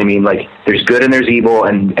 You know what I mean? There's good and there's evil,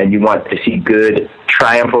 and you want to see good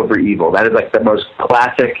triumph over evil. That is the most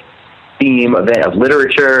classic theme of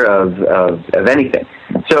literature, of anything.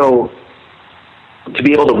 So to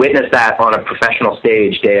be able to witness that on a professional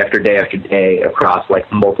stage day after day after day across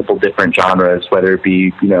multiple different genres, whether it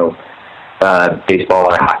be baseball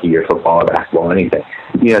or hockey or football or basketball or anything,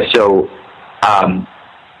 so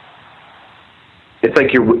it's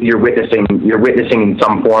like you're witnessing in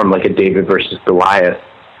some form a David versus Goliath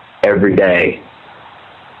every day,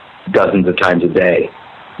 dozens of times a day,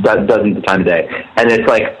 and it's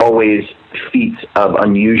always feats of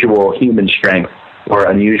unusual human strength or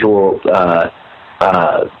unusual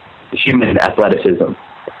human athleticism,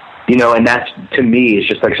 and that's, to me, is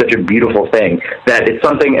just such a beautiful thing, that it's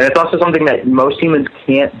something, and it's also something that most humans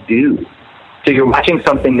can't do. So you're watching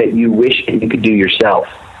something that you wish you could do yourself,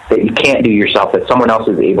 that you can't do yourself, that someone else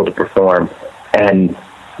is able to perform, and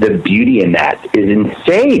the beauty in that is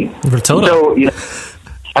insane. Totally. So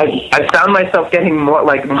I found myself getting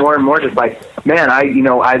more and more just man,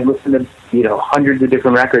 I listened to hundreds of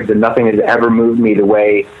different records, and nothing has ever moved me the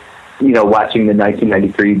way watching the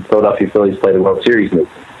 1993 Philadelphia Phillies play the World Series movie.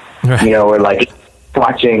 Right. Or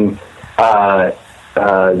watching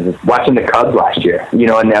the Cubs last year.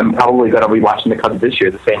 And I'm probably going to be watching the Cubs this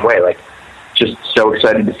year the same way. Just so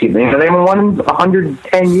excited to see them. They haven't won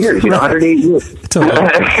 110 years, 108 years. Totally.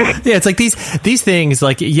 Yeah, it's these things.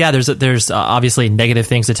 There's obviously negative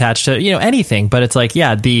things attached to anything, but it's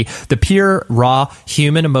the pure raw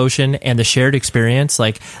human emotion and the shared experience.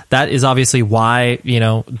 That is obviously why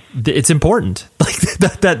it's important. City's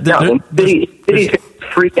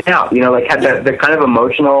freaking out. Have the kind of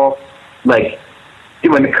emotional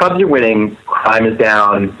when the Cubs are winning, crime is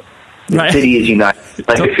down. The city is united.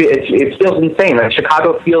 It feels insane.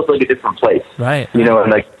 Chicago feels like a different place. Right. And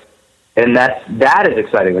that is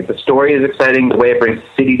exciting. The story is exciting. The way it brings the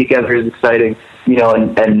city together is exciting.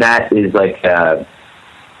 And that is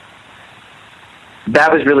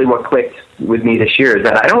that was really what clicked with me this year, is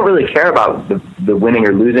that I don't really care about the winning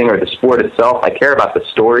or losing or the sport itself. I care about the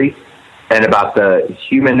story and about the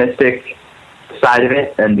humanistic side of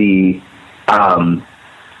it, and the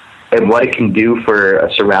and what it can do for a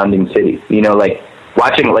surrounding city.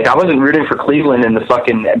 Watching, I wasn't rooting for Cleveland in the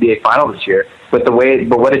fucking NBA Finals this year, but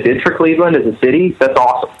what it did for Cleveland as a city, that's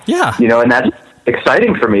awesome. Yeah. And that's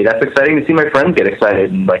exciting for me. That's exciting to see my friends get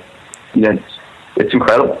excited, and it's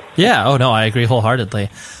incredible. Yeah. Oh no, I agree wholeheartedly.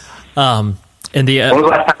 And when was the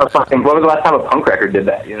last time a punk record did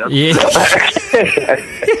that? Yeah.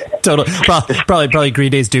 Totally. Probably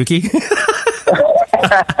Green Day's Dookie.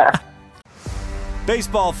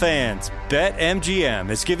 Baseball fans,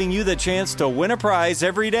 BetMGM is giving you the chance to win a prize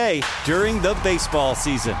every day during the baseball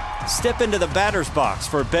season. Step into the batter's box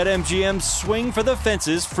for BetMGM's Swing for the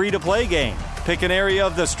Fences free-to-play game. Pick an area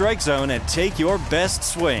of the strike zone and take your best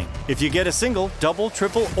swing. If you get a single, double,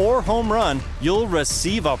 triple, or home run, you'll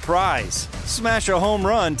receive a prize. Smash a home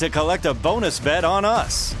run to collect a bonus bet on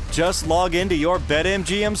us. Just log into your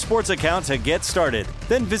BetMGM sports account to get started.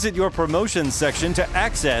 Then visit your promotions section to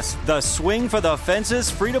access the Swing for the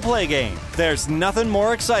Fences free-to-play game. There's nothing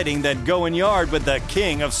more exciting than going yard with the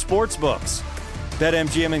king of sportsbooks.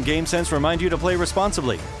 BetMGM and GameSense remind you to play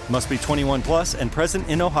responsibly. Must be 21 plus and present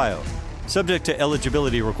in Ohio. Subject to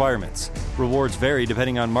eligibility requirements. Rewards vary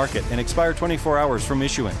depending on market and expire 24 hours from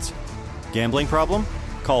issuance. Gambling problem?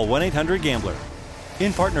 Call 1-800-GAMBLER.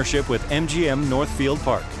 In partnership with MGM Northfield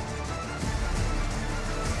Park.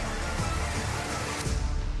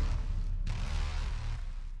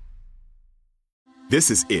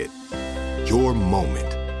 This is it. Your moment.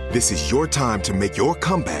 This is your time to make your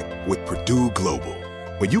comeback with Purdue Global.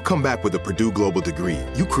 When you come back with a Purdue Global degree,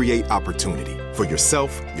 you create opportunity for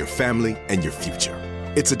yourself, your family, and your future.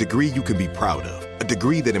 It's a degree you can be proud of, a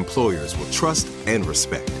degree that employers will trust and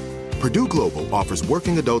respect. Purdue Global offers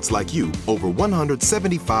working adults like you over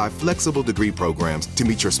 175 flexible degree programs to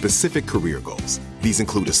meet your specific career goals. These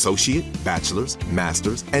include associate, bachelor's,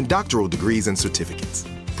 master's, and doctoral degrees and certificates.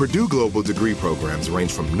 Purdue Global degree programs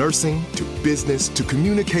range from nursing to business to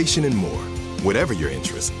communication and more. Whatever your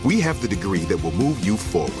interest, we have the degree that will move you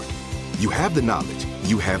forward. You have the knowledge,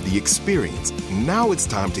 you have the experience. Now it's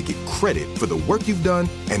time to get credit for the work you've done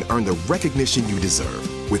and earn the recognition you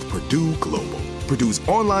deserve with Purdue Global, Purdue's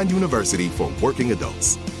online university for working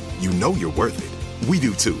adults. You know you're worth it. We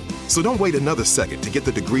do too. So don't wait another second to get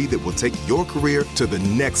the degree that will take your career to the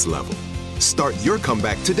next level. Start your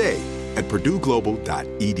comeback today at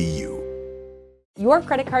purdueglobal.edu. Your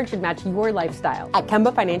credit card should match your lifestyle. At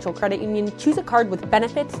Kemba Financial Credit Union, choose a card with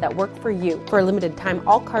benefits that work for you. For a limited time,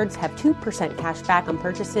 all cards have 2% cash back on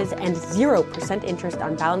purchases and 0% interest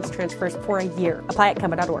on balance transfers for a year. Apply at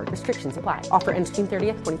Kemba.org. Restrictions apply. Offer ends June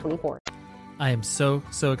 30th, 2024. I am so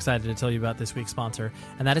excited to tell you about this week's sponsor,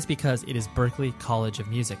 and that is because it is Berklee College of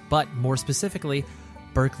Music, but more specifically,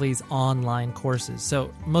 Berklee's online courses.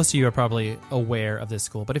 So most of you are probably aware of this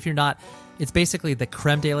school, but if you're not, it's basically the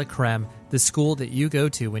creme de la creme, the school that you go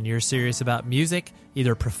to when you're serious about music,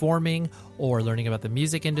 either performing or learning about the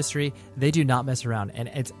music industry. They do not mess around, and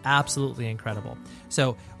it's absolutely incredible.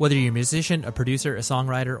 So whether you're a musician, a producer, a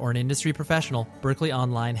songwriter, or an industry professional, Berklee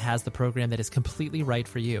Online has the program that is completely right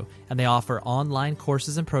for you, and they offer online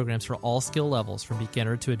courses and programs for all skill levels from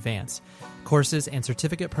beginner to advanced. Courses and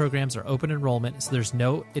certificate programs are open enrollment, so there's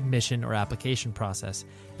no admission or application process,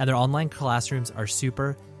 and their online classrooms are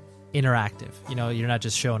super interactive. You know, you're not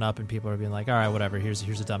just showing up and people are being like, all right, whatever, here's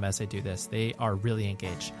a dumb essay, do this. They are really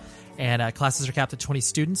engaged. And classes are capped at 20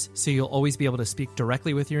 students, so you'll always be able to speak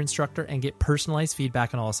directly with your instructor and get personalized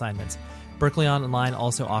feedback on all assignments. Berklee Online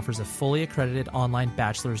also offers a fully accredited online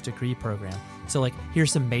bachelor's degree program. So like,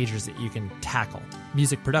 here's some majors that you can tackle: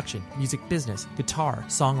 music production, music business, guitar,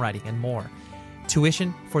 songwriting, and more.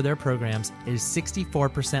 Tuition for their programs is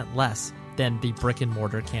 64% less than the brick and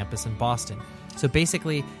mortar campus in Boston. So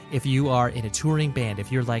basically, if you are in a touring band, if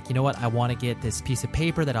you're like, you know what, I want to get this piece of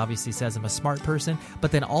paper that obviously says I'm a smart person,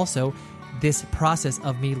 but then also this process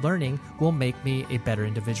of me learning will make me a better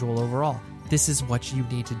individual overall. This is what you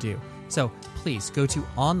need to do. So please go to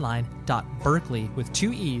online.berklee with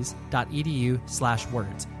 2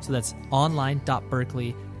 e's.edu/words. So that's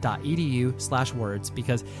online.berklee.edu/words,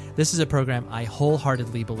 because this is a program I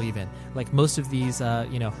wholeheartedly believe in. Like most of these,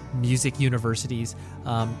 music universities,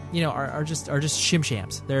 are just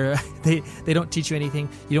shim-shams. They don't teach you anything.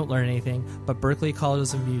 You don't learn anything. But Berklee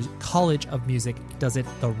College of Music does it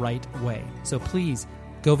the right way. So please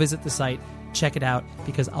go visit the site. Check it out,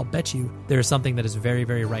 because I'll bet you there's something that is very,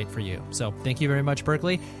 very right for you. So thank you very much,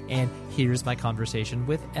 Berklee. And here's my conversation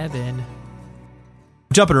with Evan.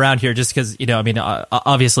 Jumping around here just because,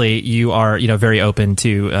 obviously you are, very open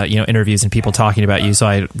to, interviews and people talking about you.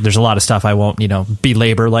 So there's a lot of stuff I won't,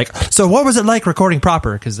 belabor, like, so what was it like recording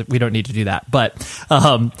proper? Because we don't need to do that. But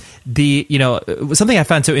something I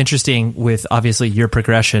found so interesting with obviously your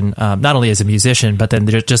progression, not only as a musician, but then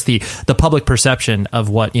just the public perception of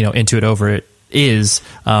what, Into It Over It is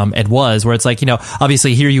and was, where it's like,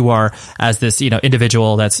 obviously here you are as this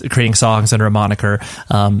individual that's creating songs under a moniker,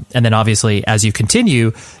 and then obviously as you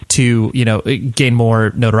continue to gain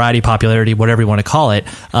more notoriety, popularity, whatever you want to call it,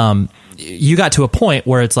 you got to a point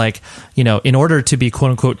where it's like, in order to be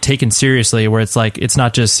quote unquote taken seriously, where it's like, it's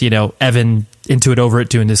not just Evan Into It Over It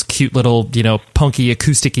doing this cute little, punky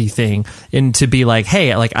acoustic-y thing, and to be like,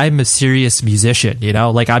 hey, like I'm a serious musician,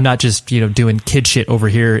 like I'm not just, doing kid shit over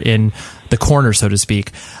here in the corner, so to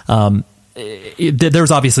speak. There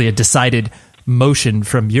was obviously a decided motion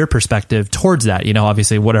from your perspective towards that,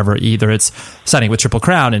 obviously whatever, either it's signing with Triple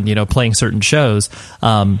Crown and, playing certain shows.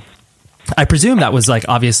 I presume that was like,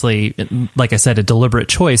 obviously, like I said, a deliberate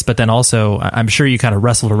choice, but then also I'm sure you kind of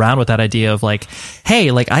wrestled around with that idea of like,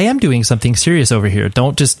 hey, like I am doing something serious over here.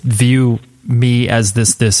 Don't just view me as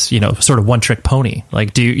this, sort of one trick pony.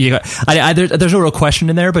 Like, there's no real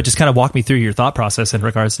question in there, but just kind of walk me through your thought process in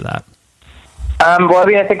regards to that. Well, I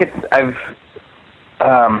mean, I think it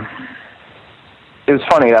was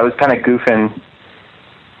funny. I was kind of goofing,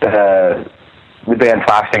 the band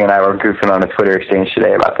Foxing and I were goofing on a Twitter exchange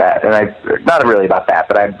today about that. And not really about that,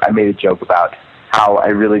 but I made a joke about how I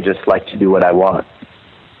really just like to do what I want.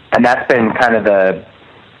 And that's been kind of the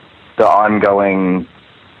ongoing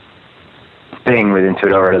thing with Into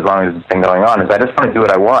It Over It, as long as it's been going on, is I just want to do what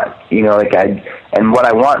I want. And what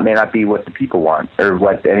I want may not be what the people want or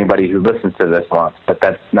what anybody who listens to this wants, but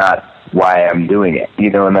that's not why I'm doing it,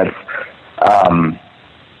 and that's,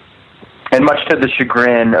 and much to the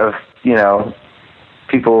chagrin of,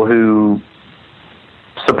 people who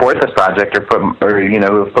support this project who have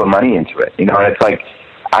put money into it, and it's like,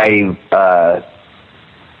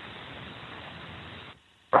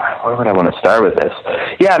 where would I want to start with this?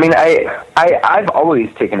 Yeah, I mean, I've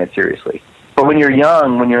always taken it seriously. But when you're a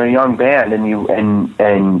young band and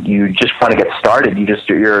you just want to get started,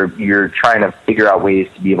 you're trying to figure out ways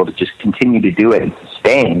to be able to just continue to do it and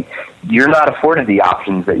sustain. You're not afforded the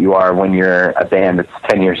options that you are when you're a band that's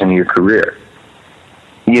 10 years into your career.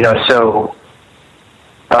 So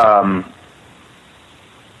at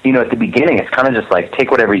the beginning, it's kind of just like,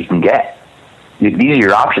 take whatever you can get. These are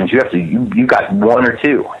your options. You've got one or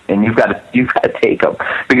two, and you've got to take them,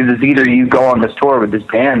 because it's either you go on this tour with this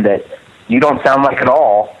band that you don't sound like at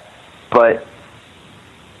all, but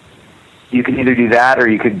you could either do that, or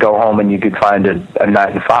you could go home and you could find a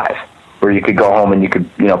 9 to 5, or you could go home and you could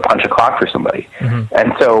punch a clock for somebody. Mm-hmm.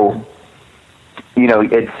 And so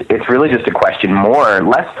it's really just a question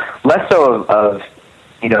less so of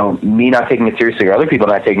me not taking it seriously, or other people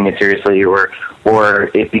not taking it seriously, or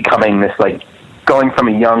it becoming this, like, going from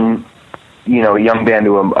a young band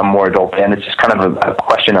to a more adult band. It's just kind of a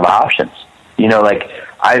question of options.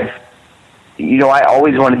 I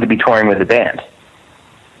always wanted to be touring with a band,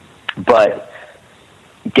 but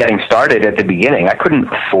getting started at the beginning, I couldn't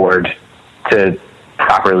afford to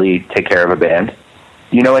properly take care of a band,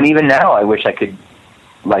 and even now I wish I could,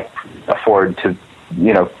 like, afford to,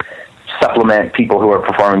 supplement people who are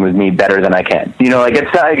performing with me better than I can.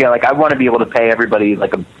 It's not, again, like, I want to be able to pay everybody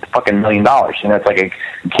like a fucking $1 million. It's like, I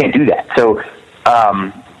can't do that. So,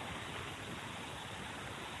 at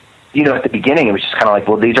the beginning, it was just kind of like,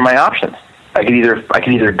 well, these are my options. I could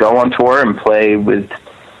either go on tour and play with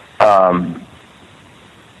some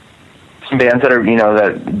bands that are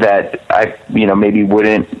that I maybe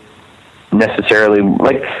wouldn't necessarily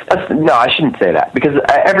like. I shouldn't say that, because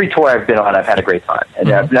every tour I've been on, I've had a great time,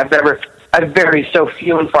 and I've very so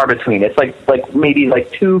few and far between. It's like maybe like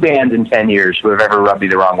 2 bands in 10 years who have ever rubbed me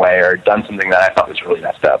the wrong way or done something that I thought was really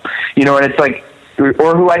messed up. And it's like, or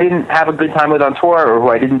who I didn't have a good time with on tour, or who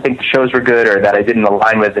I didn't think the shows were good, or that I didn't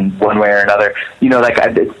align with in one way or another.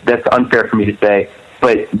 That's unfair for me to say.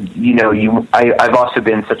 But I've also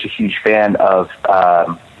been such a huge fan of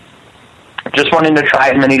just wanting to try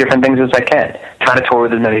as many different things as I can, try to tour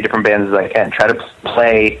with as many different bands as I can, try to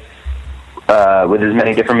play with as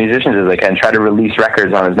many different musicians as I can, try to release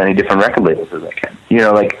records on as many different record labels as I can.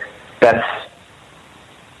 That's,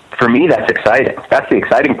 for me, that's exciting. That's the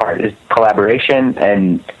exciting part, is collaboration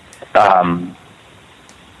and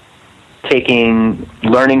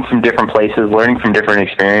learning from different places, learning from different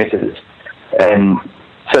experiences. And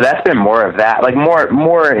so that's been more of that. Like,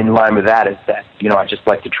 more in line with that is that, I just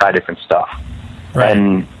like to try different stuff. Right.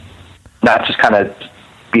 And not just kind of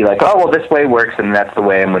be like, oh, well, this way works and that's the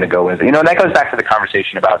way I'm going to go with it. And that goes back to the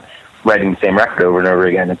conversation about writing the same record over and over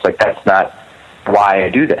again. It's like, that's not why I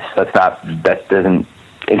do this. That doesn't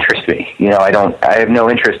interest me. I have no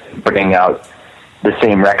interest in putting out the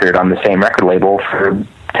same record on the same record label for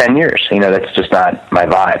 10 years. That's just not my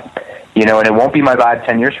vibe. And it won't be my vibe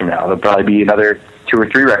 10 years from now. There'll probably be another 2 or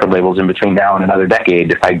 3 record labels in between now and another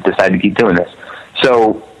decade if I decide to keep doing this.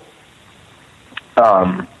 So,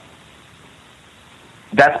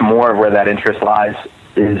 that's more of where that interest lies,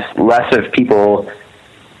 is less of people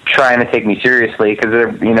trying to take me seriously,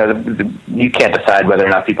 because you can't decide whether or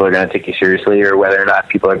not people are going to take you seriously or whether or not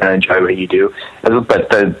people are going to enjoy what you do.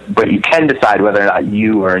 But you can decide whether or not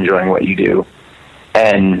you are enjoying what you do,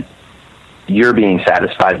 and you're being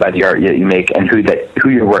satisfied by the art that you make, and who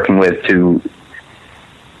you're working with to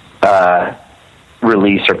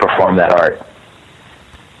release or perform that art.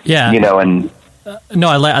 Yeah, and no,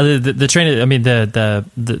 I like the train. I mean,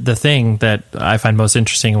 the thing that I find most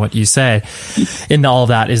interesting in what you say in all of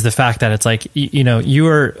that is the fact that it's like, you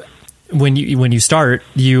are. When you start,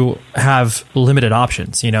 you have limited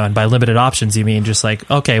options, and by limited options, you mean just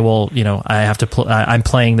like, okay, well, I have to, I'm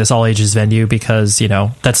playing this all ages venue because,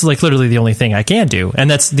 that's like literally the only thing I can do.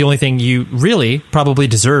 And that's the only thing you really probably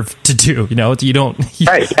deserve to do. You don't.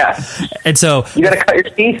 Right. Yeah. And so you got to cut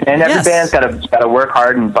your teeth, and every band's got to work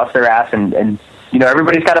hard and bust their ass. And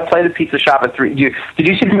everybody's got to play the pizza shop at 3. Did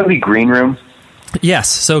you see the movie Green Room? Yes.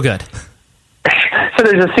 So good. So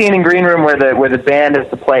there's a scene in Green Room where the band has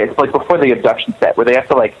to play. It's like before the abduction set, where they have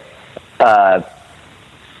to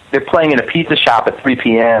they're playing in a pizza shop at 3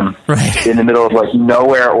 p.m. Right. in the middle of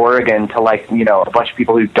nowhere, Oregon, to a bunch of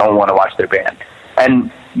people who don't want to watch their band.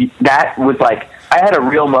 And that was I had a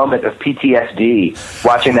real moment of PTSD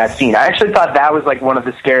watching that scene. I actually thought that was one of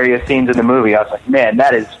the scariest scenes in the movie. I was like, man,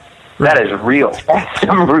 that is real. That's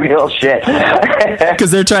some real shit. Because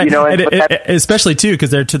they're trying, especially too, because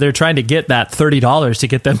they're trying to get that $30 to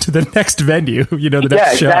get them to the next venue. The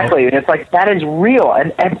next show. Yeah, exactly. And it's that is real,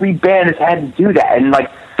 and every band has had to do that. And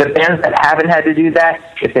the bands that haven't had to do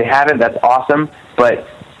that, if they haven't, that's awesome. But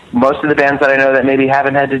most of the bands that I know that maybe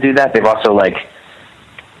haven't had to do that, they've also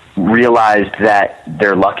realized that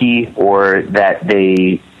they're lucky, or that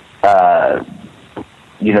they,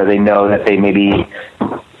 they know that they maybe.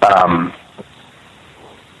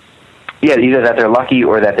 Either that they're lucky,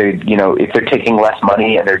 or that they're, if they're taking less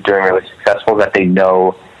money and they're doing really successful, that they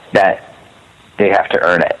know that they have to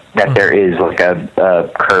earn it. That there is a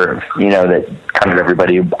curve, that kind of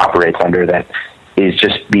everybody operates under, that is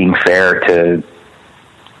just being fair to.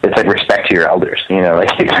 It's respect to your elders, you're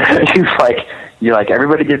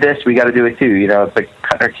everybody did this, we got to do it too. It's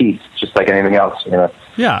cutting our teeth, just like anything else.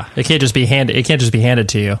 Yeah, it can't just be handed. It can't just be handed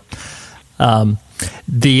to you.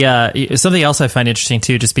 Something else I find interesting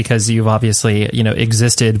too, just because you've obviously,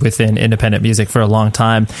 existed within independent music for a long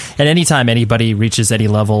time, and anytime anybody reaches any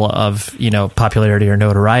level of, popularity or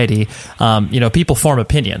notoriety, people form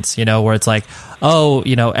opinions, where it's like, oh,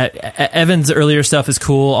 Evan's earlier stuff is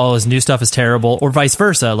cool, all his new stuff is terrible, or vice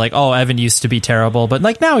versa. Oh, Evan used to be terrible, but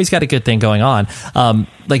now he's got a good thing going on.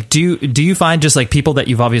 Do you find just people that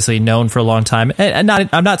you've obviously known for a long time, and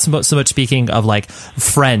I'm not so much speaking of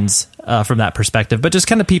friends, from that perspective, but just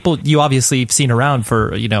kind of people you obviously have seen around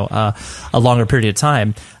for, a longer period of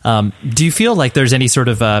time. Do you feel like there's any sort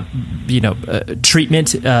of,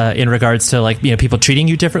 treatment, in regards to people treating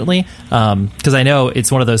you differently? Cause I know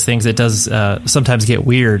it's one of those things that does, sometimes get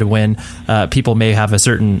weird when, people may have a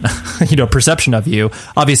certain, perception of you.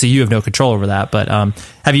 Obviously you have no control over that, but,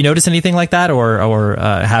 have you noticed anything like that, or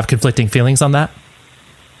have conflicting feelings on that?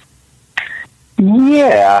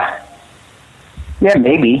 Yeah,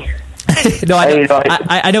 maybe. No,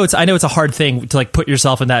 I know it's a hard thing to put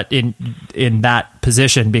yourself in that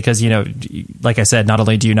position, because like I said, not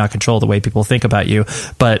only do you not control the way people think about you,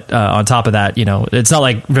 but on top of that, it's not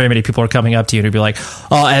like very many people are coming up to you and be like,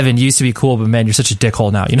 "Oh, Evan, you used to be cool, but man, you're such a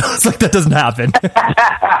dickhole now." It's that doesn't happen.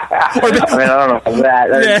 I don't know about that.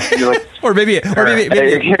 Yeah. or maybe it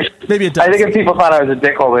does. I think if people thought I was a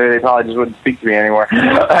dickhole, they probably just wouldn't speak to me anymore.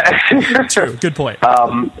 True. Good point.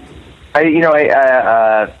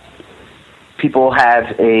 People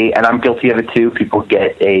have and I'm guilty of it too, people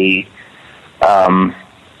get they have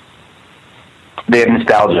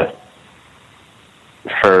nostalgia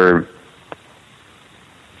for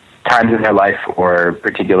times in their life, or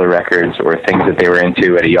particular records, or things that they were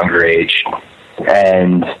into at a younger age.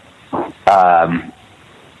 And I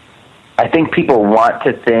think people want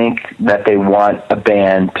to think that they want a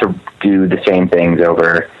band to do the same things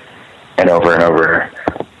over and over and over.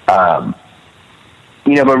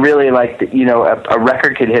 But really, a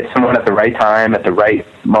record could hit someone at the right time, at the right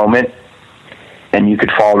moment, and you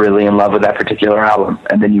could fall really in love with that particular album,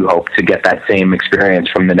 and then you hope to get that same experience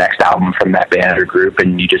from the next album from that band or group,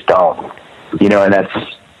 and you just don't. And that's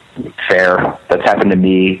fair. That's happened to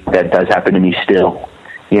me. That does happen to me still.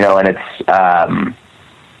 And it's, and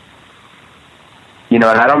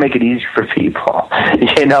I don't make it easy for people.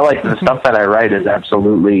 The stuff that I write is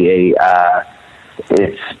absolutely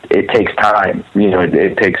it takes time.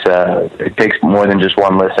 It takes more than just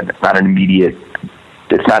one listen. It's not immediate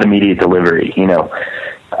delivery.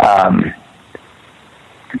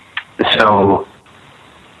 So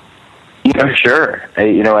sure.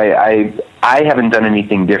 I haven't done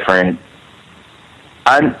anything different.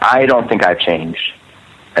 I don't think I've changed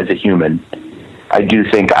as a human. I do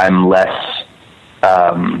think I'm less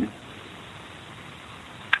I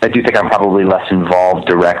do think I'm probably less involved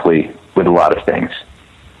directly with a lot of things.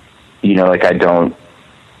 Like I don't,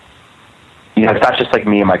 it's not just like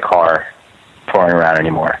me in my car touring around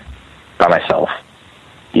anymore by myself,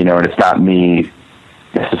 and it's not me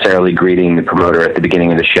necessarily greeting the promoter at the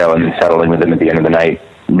beginning of the show and then settling with him at the end of the night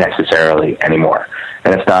necessarily anymore.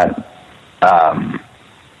 And it's not,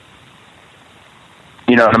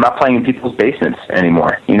 and I'm not playing in people's basements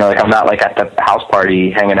anymore. Like I'm not like at the house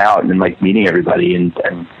party hanging out and then like meeting everybody and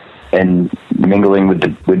mingling with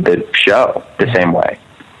the show the same way.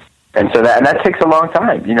 And so that takes a long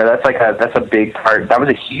time. That's a big part. That was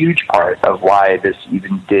a huge part of why this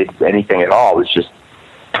even did anything at all, was just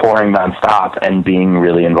touring nonstop and being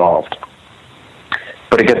really involved.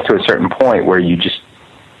 But it gets to a certain point where you just,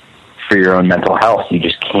 for your own mental health, you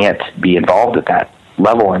just can't be involved at that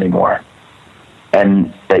level anymore.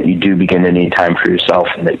 And that you do begin to need time for yourself,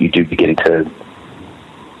 and that you do begin to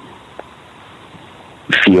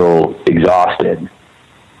feel exhausted,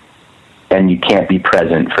 and you can't be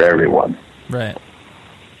present for everyone. Right.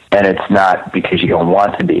 And it's not because you don't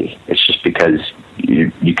want to be. It's just because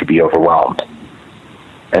you could be overwhelmed.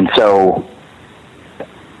 And so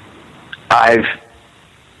the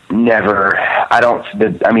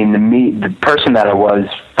person that I was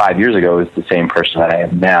 5 years ago is the same person that I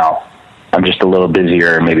am now. I'm just a little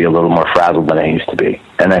busier, maybe a little more frazzled than I used to be.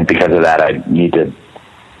 And then because of that, I need to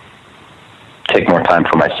take more time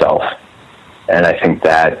for myself. And I think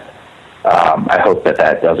that, I hope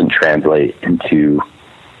that doesn't translate into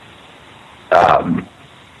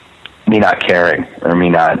me not caring, or me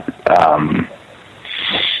not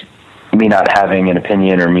having an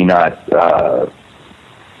opinion, or me not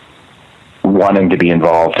wanting to be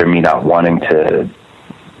involved, or me not wanting to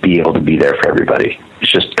be able to be there for everybody. It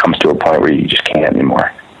just comes to a point where you just can't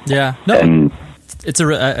anymore. Yeah, no, and it's a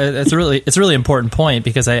really important point,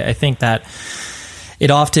 because I think that it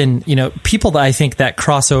often, people that I think that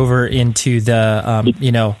cross over into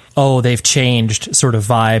the, they've changed sort of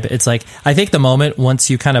vibe. It's like, I think the moment once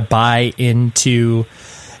you kind of buy into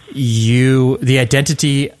the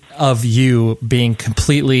identity of you being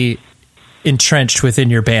completely entrenched within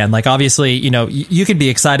your band, like obviously, you can be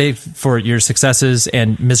excited for your successes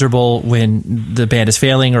and miserable when the band is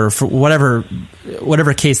failing, or for whatever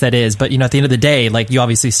case that is. But at the end of the day, like, you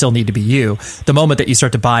obviously still need to be you. The moment that you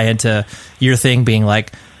start to buy into your thing being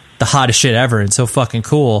like the hottest shit ever and so fucking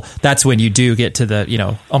cool, that's when you do get to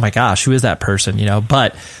the, oh my gosh, who is that person?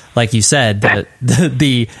 But like you said,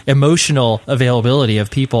 the emotional availability of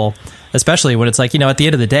people, especially when it's like, at the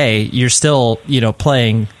end of the day, you're still,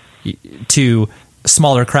 playing to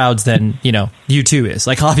smaller crowds than U2 is,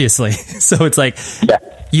 like, obviously. So it's like,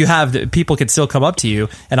 you have people can still come up to you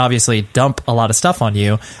and obviously dump a lot of stuff on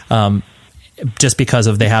you, just because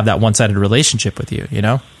they have that one-sided relationship with you.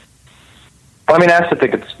 Well, I mean, I also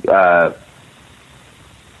think it's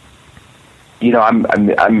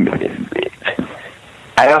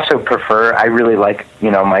I also prefer, I really like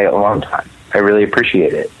my alone time. I really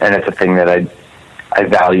appreciate it, and it's a thing that I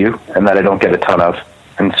value and that I don't get a ton of.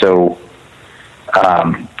 And so,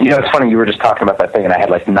 it's funny, you were just talking about that thing, and I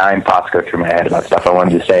had like 9 thoughts go through my head about stuff I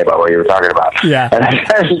wanted to say about what you were talking about. Yeah. And I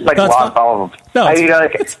just like lost all of them. No, I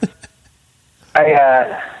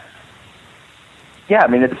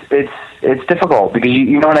mean, it's difficult, because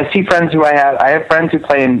when I see friends who I have friends who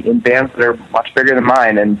play in bands that are much bigger than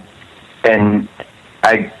mine, and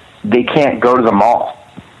they can't go to the mall.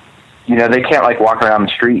 They can't like walk around the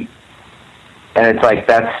street. And it's like,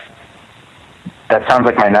 that sounds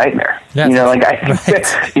like my nightmare. Yeah, I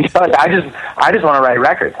just want to write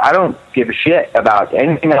records. I don't give a shit about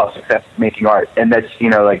anything else except making art. And that's,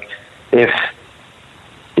 if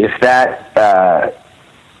that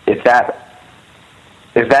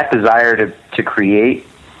desire to create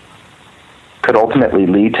could ultimately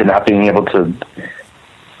lead to not being able to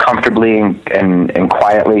comfortably and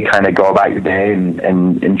quietly kind of go about your day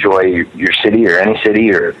and enjoy your city, or any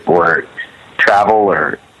city, or travel,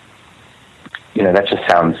 or that just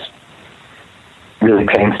sounds really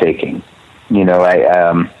painstaking.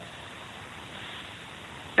 It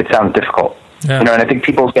sounds difficult. Yeah. And I think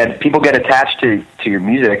people get attached to your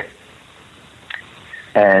music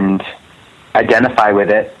and identify with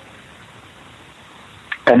it,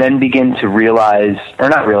 and then begin to realize, or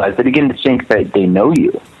not realize, they begin to think that they know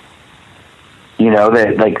you.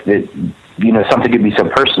 Something could be so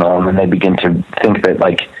personal, and then they begin to think that,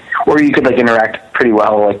 like, or you could like interact pretty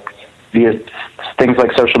well, like, via things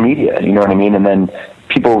like social media, you know what I mean? And then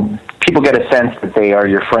people get a sense that they are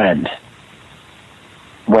your friend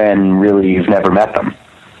when really you've never met them.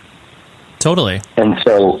 Totally. And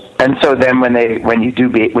so then when you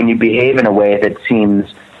behave in a way that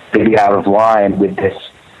seems maybe out of line with this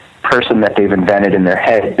person that they've invented in their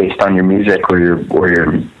head based on your music or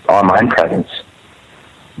your online presence,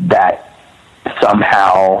 that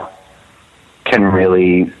somehow can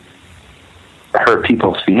really hurt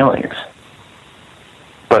people's feelings.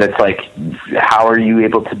 But it's like, how are you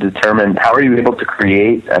able to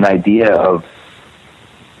create an idea of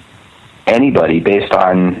anybody based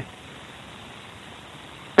on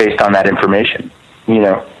that information,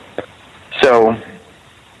 So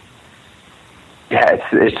yeah,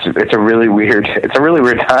 it's a really weird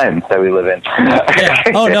time that we live in. Yeah.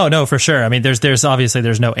 Oh no, for sure. I mean, there's obviously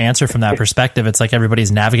there's no answer from that perspective. It's like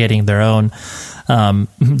everybody's navigating their own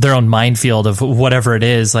minefield of whatever it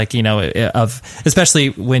is. Like, especially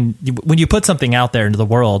when you put something out there into the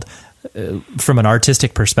world. From an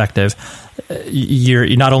artistic perspective,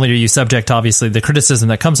 you're not only are you subject to obviously the criticism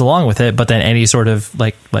that comes along with it, but then any sort of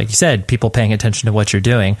like you said, people paying attention to what you're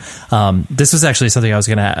doing. This was actually something I was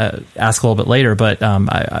going to ask a little bit later, but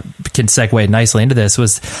I can segue nicely into this.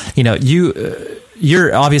 Was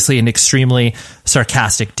you're obviously an extremely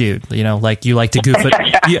sarcastic dude, like you like to goof it,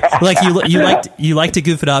 you like to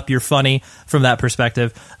goof it up. You're funny from that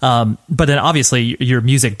perspective. But then obviously your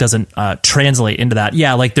music doesn't translate into that.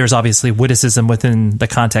 Yeah. Like there's obviously witticism within the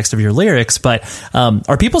context of your lyrics, but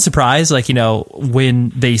are people surprised? Like,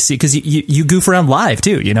 when they see, cause you goof around live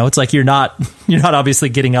too, it's like, you're not obviously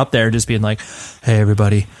getting up there just being like, hey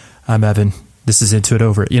everybody, I'm Evan. This is Into It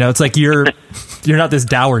Over. It's like you're not this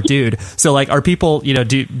dour dude. So like, are people,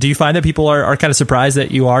 do you find that people are kind of surprised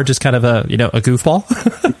that you are just kind of a goofball?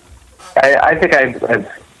 I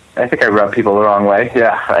think I rub people the wrong way.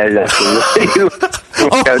 Yeah.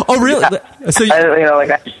 Oh, really? So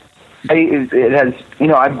it has,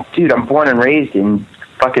 I'm born and raised in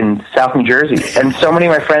fucking South New Jersey. And so many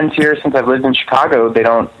of my friends here, since I've lived in Chicago,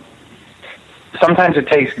 sometimes it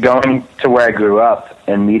takes going to where I grew up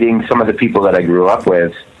and meeting some of the people that I grew up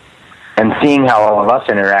with and seeing how all of us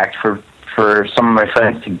interact for some of my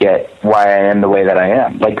friends to get why I am the way that I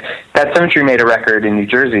am. Like, That Symmetry made a record in New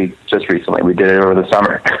Jersey just recently. We did it over the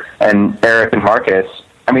summer. And Eric and Marcus,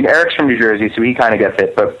 Eric's from New Jersey, so he kind of gets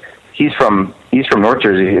it, but he's from North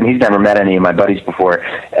Jersey, and he's never met any of my buddies before.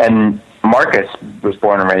 And Marcus was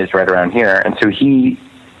born and raised right around here, and so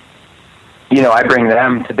I bring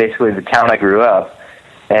them to basically the town I grew up,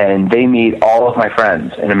 and they meet all of my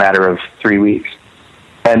friends in a matter of 3 weeks.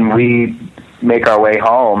 And we make our way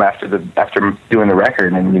home after doing the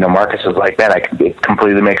record, and Marcus was like, "Man, it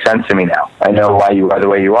completely makes sense to me now. I know why you are the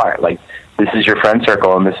way you are. Like, this is your friend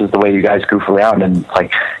circle, and this is the way you guys goof around, and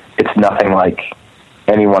like, it's nothing like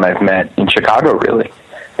anyone I've met in Chicago, really."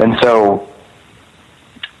 And so,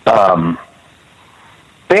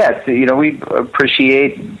 we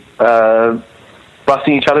appreciate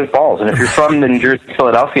busting each other's balls. And if you're from the New Jersey,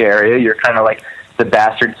 Philadelphia area, you're kind of like the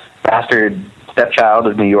bastard stepchild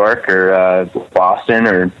of New York or Boston,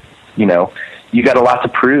 or you got a lot to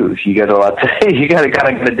prove. You got a lot to you got to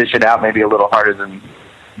kind of dish it out maybe a little harder than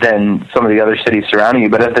some of the other cities surrounding you.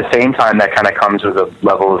 But at the same time, that kind of comes with a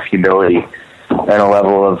level of humility and a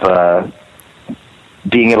level of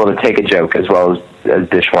being able to take a joke as well as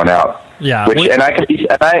dish one out. Yeah,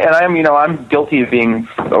 I'm guilty of being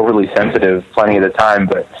overly sensitive plenty of the time.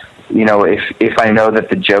 But if I know that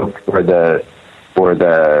the joke or the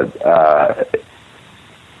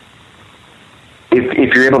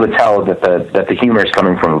if you're able to tell that the humor is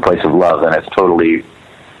coming from a place of love, then it's totally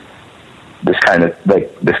this kind of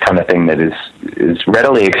thing that is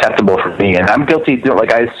readily acceptable for me. And I'm guilty.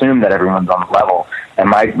 Like, I assume that everyone's on the level. And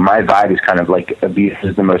my vibe is kind of like abuse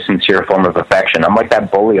is the most sincere form of affection. I'm like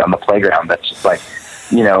that bully on the playground that's just like,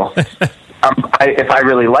 if I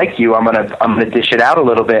really like you, I'm gonna dish it out a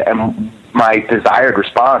little bit, and my desired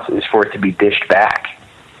response is for it to be dished back.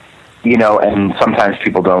 And sometimes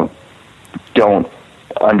people don't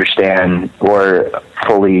understand or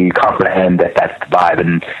fully comprehend that that's the vibe,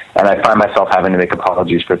 and I find myself having to make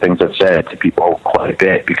apologies for things I've said to people quite a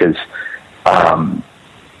bit because.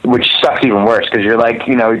 Which sucks even worse because you're like,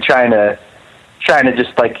 trying to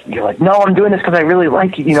just like, you're like, no, I'm doing this because I really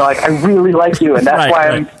like you. Like, I really like you, and that's why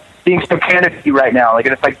I'm being so candid with you right now. Like,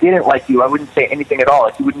 and if I didn't like you, I wouldn't say anything at all.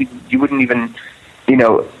 Like, you wouldn't even,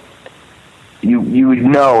 you would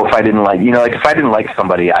know if I didn't like, like if I didn't like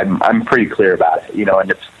somebody, I'm pretty clear about it, and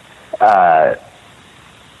it's,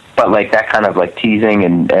 but like that kind of like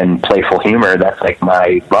teasing and playful humor, that's like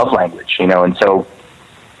my love language, and so.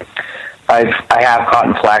 I have caught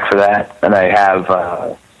in flack for that, and I have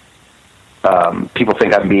people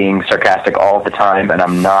think I'm being sarcastic all the time, and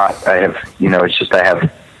I'm not. I have, it's just I have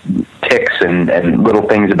tics and little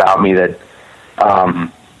things about me that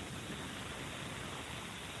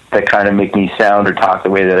that kind of make me sound or talk the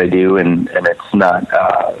way that I do, and it's not.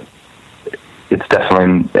 It's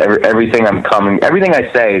definitely everything I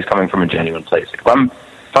say is coming from a genuine place. If I'm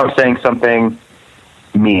saying something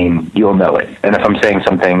mean, you'll know it, and if I'm saying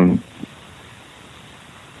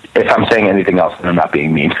anything else, then I'm not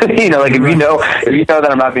being mean. If you know that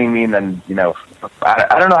I'm not being mean, then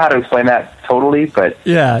I don't know how to explain that totally, but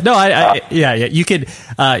you could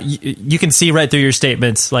you can see right through your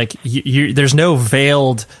statements, like there's no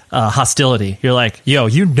veiled hostility. You're like, yo,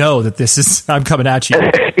 that this is I'm coming at you, or,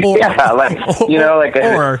 or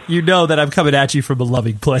that I'm coming at you from a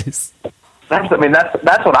loving place. That's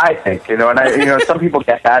what I think, and some people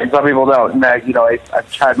get that and some people don't, and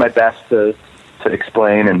I've tried my best to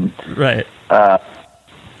explain and right.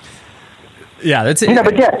 Yeah, that's it.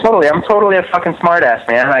 But yeah, totally. I'm totally a fucking smartass,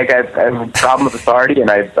 man. Like I have a problem with authority,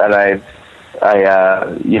 and I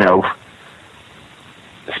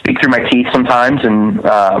speak through my teeth sometimes, and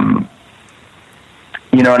and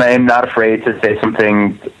I am not afraid to say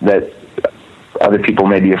something that other people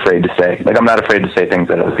may be afraid to say. Like I'm not afraid to say things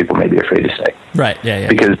that other people may be afraid to say. Right. Yeah.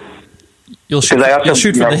 Because you'll shoot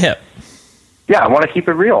from the hip. Yeah, I want to keep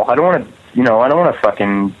it real. I don't want to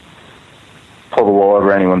fucking pull the wool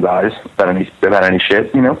over anyone's eyes about any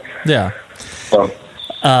shit, Yeah. So,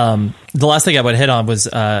 the last thing I would hit on was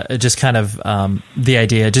just kind of the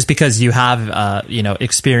idea, just because you have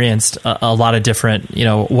experienced a lot of different,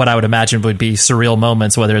 what I would imagine would be surreal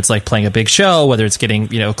moments, whether it's like playing a big show, whether it's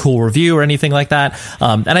getting a cool review or anything like that.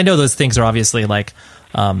 And I know those things are obviously like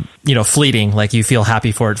fleeting, like you feel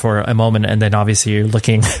happy for it for a moment, and then obviously you're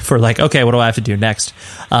looking for like, okay, what do I have to do next?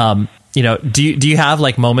 Do you have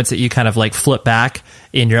like moments that you kind of like flip back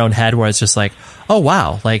in your own head where it's just like, oh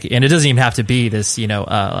wow, like, and it doesn't even have to be this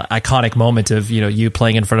iconic moment of you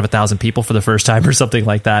playing in front of 1,000 people for the first time or something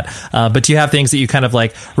like that, but do you have things that you kind of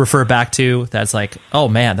like refer back to that's like, oh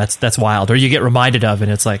man, that's wild, or you get reminded of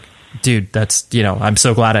and it's like, dude, that's I'm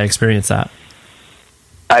so glad I experienced that?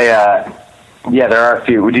 Yeah, there are a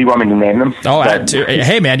few. Do you want me to name them? Oh,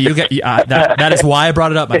 hey man, you get that is why I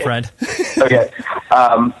brought it up, my friend. Okay.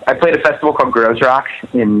 I played a festival called Groesrock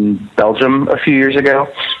in Belgium a few years ago,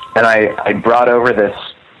 and I brought over this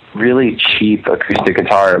really cheap acoustic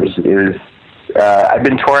guitar. It was I'd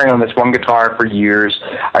been touring on this one guitar for years.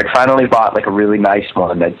 I finally bought like a really nice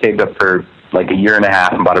one. I'd saved up for like a year and a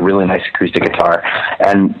half and bought a really nice acoustic guitar.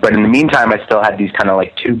 But in the meantime, I still had these kind of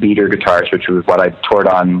like 2-beater guitars, which was what I toured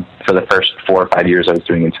on for the first 4 or 5 years I was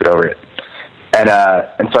doing Into It Over It. And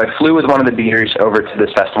so I flew with one of the beaters over to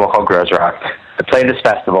this festival called Groesrock. I played this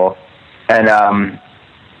festival, and I'm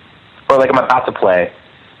about to play,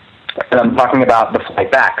 and I'm talking about the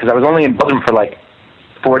flight back, because I was only in Belgium for like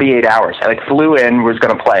 48 hours. I like flew in, was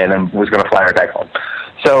going to play, and then was going to fly right back home.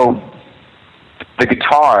 So the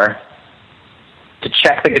guitar, to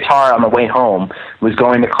check the guitar on the way home, was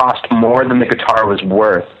going to cost more than the guitar was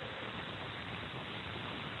worth.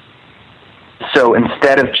 So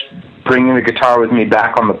instead of bringing the guitar with me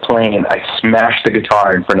back on the plane, I smashed the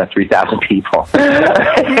guitar in front of 3,000 people. And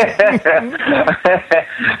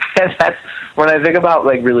that's, when I think about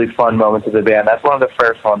like really fun moments of the band, that's one of the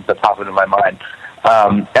first ones that pop into my mind.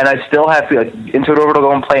 And I still have to, like, Into It Over to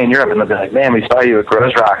go and play in Europe, and they'll be like, man, we saw you at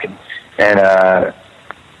Groesrock, and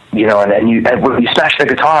when you smashed the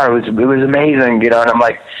guitar, it was amazing, and I'm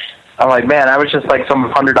like, man, I was just like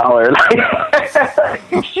some $100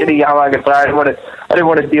 shitty Yamaha guitar. I didn't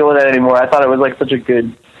want to deal with it anymore. I thought it was like such a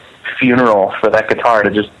good funeral for that guitar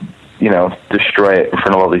to just, destroy it in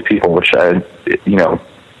front of all these people, which that's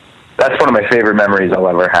one of my favorite memories I'll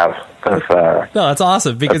ever have. No, that's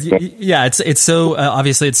awesome, because it's so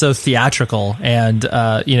obviously it's so theatrical, and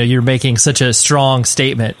you're making such a strong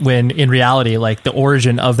statement when in reality, like, the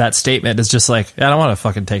origin of that statement is just like, I don't want to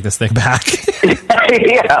fucking take this thing back.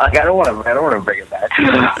 Yeah, like, I don't want to bring it back.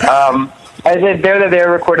 I said they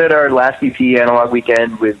recorded our last EP, Analog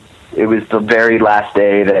Weekend. It was the very last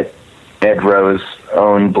day that Ed Rose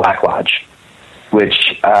owned Black Lodge,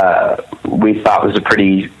 which we thought was a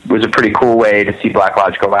pretty cool way to see Black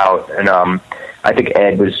Lodge go out. And I think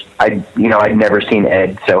Ed was, I'd never seen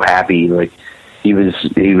Ed so happy. Like, he was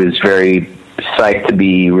very psyched to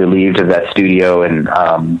be relieved of that studio, and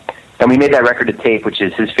we made that record to tape, which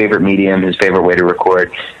is his favorite medium, his favorite way to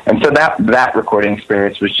record. And so that recording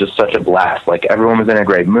experience was just such a blast. Like, everyone was in a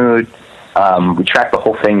great mood. We tracked the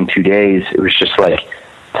whole thing in 2 days. It was just like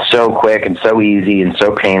so quick and so easy and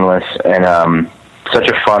so painless, and such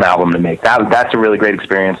a fun album to make. That's a really great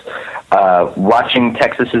experience. Watching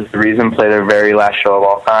Texas Is the Reason play their very last show of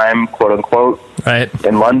all time, quote unquote, right,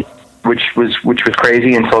 in London, which was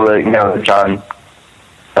crazy until the John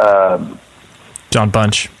John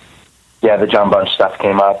Bunch. Yeah, the John Bunch stuff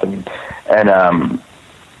came up, and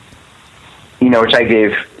you know, which I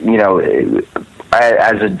gave, you know,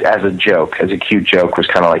 as a joke, as a cute joke, was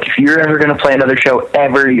kind of like, if you're ever going to play another show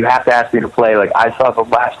ever, you have to ask me to play. Like, I saw the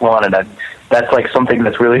last one, and that's like something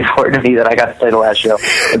that's really important to me, that I got to play the last show.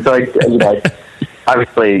 And so, you know,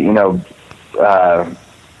 obviously, you know,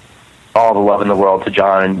 all the love in the world to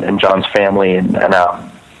John and John's family, and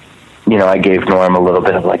you know, I gave Norm a little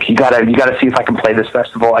bit of like, you gotta see if I can play this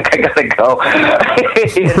festival. Like, I gotta go.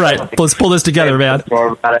 Right, let's pull this together, man.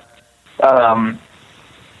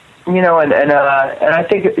 You know, and I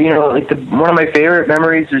think, you know, like one of my favorite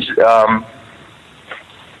memories is, you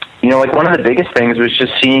know, like one of the biggest things was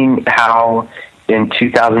just seeing how in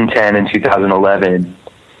 2010 and 2011,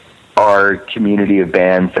 our community of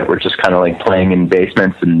bands that were just kind of like playing in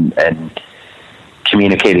basements and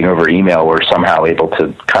communicating over email were somehow able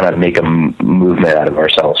to kind of make a movement out of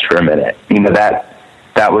ourselves for a minute. You know, that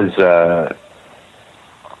was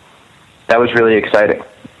really exciting.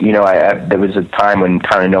 You know, there was a time when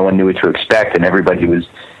kind of no one knew what to expect, and everybody was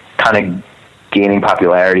kind of gaining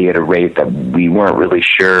popularity at a rate that we weren't really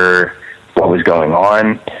sure what was going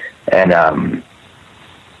on. And,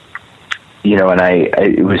 you know, and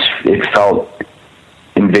it felt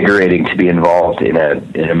invigorating to be involved in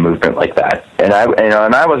a movement like that. And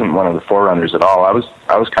I wasn't one of the forerunners at all. I was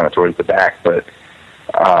kind of towards the back, but,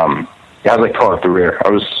 I was like pulling up the rear. I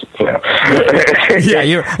was, you know.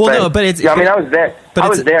 Yeah, but it's. I mean, I was there.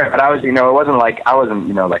 But I was, you know, it wasn't like, I wasn't,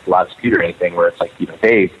 you know, like Loud Speed or anything where it's like, you know,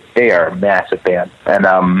 they are a massive band.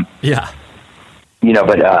 And, yeah. You know,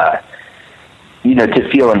 but, you know, to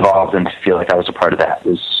feel involved and to feel like I was a part of that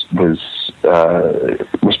was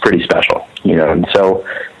pretty special, you know. And so,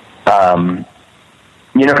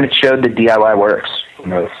 you know, and it showed that DIY works. You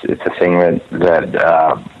know, it's a thing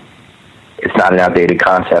that it's not an outdated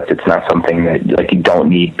concept. It's not something that, like, you don't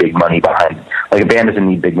need big money behind. Like, a band doesn't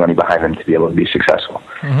need big money behind them to be able to be successful.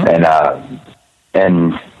 Mm-hmm.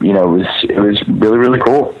 And you know, it was really, really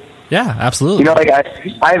cool. Yeah, absolutely. You know, like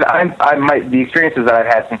the experiences that I've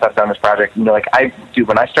had since I've done this project, you know, like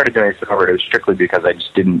when I started doing this over, it was strictly because I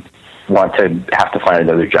just didn't want to have to find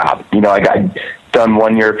another job. You know, like I'd done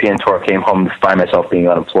one European tour, came home to find myself being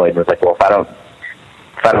unemployed, and was like, well, if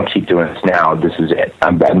I don't keep doing this now, this is it.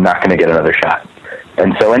 I'm not going to get another shot.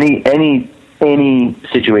 And so any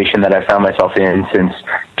situation that I found myself in since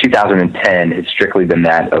 2010, it's strictly been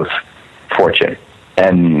that of fortune.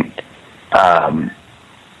 And,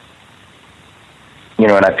 you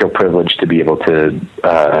know, and I feel privileged to be able to,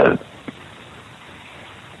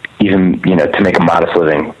 even, you know, to make a modest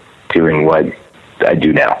living doing what I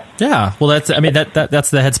do now. Yeah, well, that's the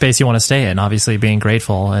headspace you want to stay in. Obviously, being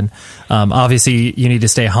grateful, and obviously, you need to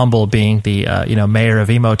stay humble, being the you know, mayor of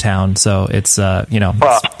Emo Town. So it's you know.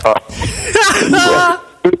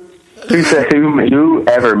 Who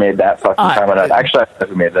ever made that fucking comment up? Actually, I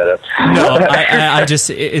never made that up. No, I just,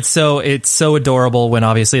 it's so adorable when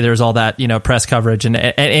obviously there's all that, you know, press coverage, and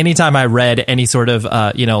anytime I read any sort of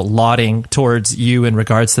you know, lauding towards you in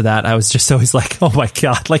regards to that, I was just always like, oh my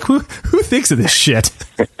god, like who thinks of this shit?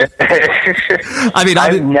 I mean, I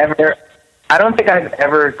don't think I've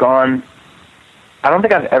ever gone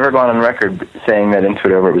on record saying that Into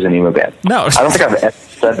It Over was an emo band. No, I don't think I've ever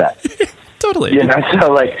said that. Totally. You know,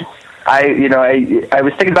 so like, I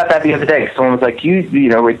was thinking about that the other day. Someone was like, you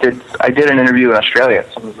know, I did an interview in Australia.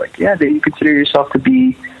 Someone was like, yeah, do you consider yourself to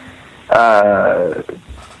be, the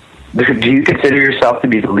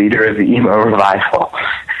leader of the emo revival?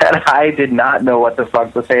 And I did not know what the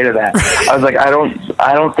fuck to say to that. I was like, I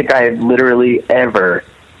don't think I have literally ever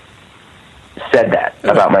said that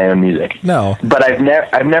about my own music. No. But I've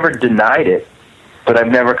never denied it, but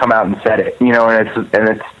I've never come out and said it, you know,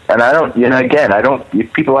 and I don't, you know, again,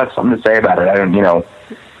 if people have something to say about it, I don't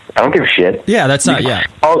give a shit. Yeah, that's not, yeah.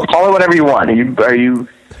 Call it whatever you want. Are you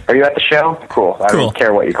at the show? Cool. I don't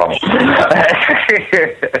care what you call me.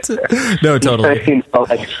 No, totally.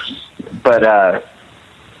 But,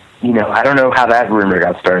 you know, I don't know how that rumor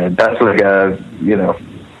got started. That's like you know,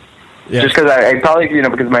 yeah. Just because I probably, you know,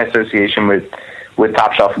 because of my association with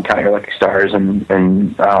Top Shelf and County Lucky Stars and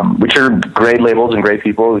which are great labels and great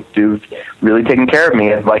people who've really taken care of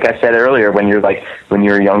me. And like I said earlier, when you're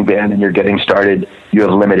a young band and you're getting started, you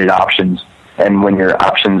have limited options. And when your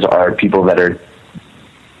options are people that are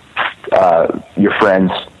your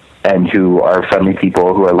friends and who are friendly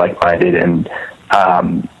people who are like-minded and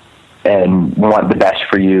want the best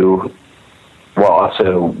for you while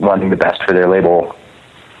also wanting the best for their label,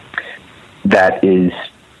 that is,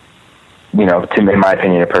 you know, in my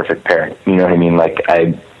opinion, a perfect pairing. You know what I mean? Like,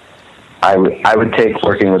 I would take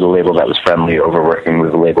working with a label that was friendly over working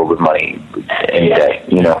with a label with money any day,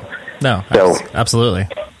 you know? No, so, absolutely.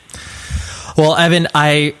 Well, Evan,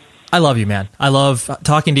 I love you, man. I love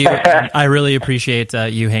talking to you. I really appreciate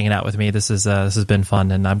you hanging out with me. This has been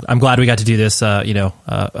fun, and I'm glad we got to do this.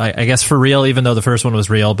 I guess for real, even though the first one was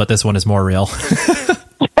real, but this one is more real.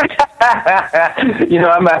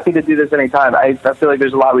 I'm happy to do this anytime. I feel like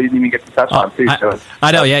there's a lot we didn't even get to touch on too.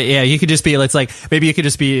 I know, yeah. You could just be. It's like maybe you could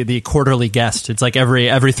just be the quarterly guest. It's like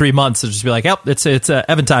every 3 months, it'll just be like, yep, it's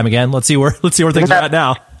Evan time again. Let's see where things are at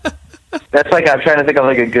now. That's like, I'm trying to think of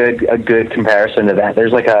like a good comparison to that.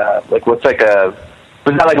 There's was that like when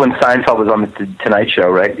Seinfeld was on the Tonight Show,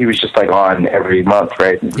 right? He was just like on every month,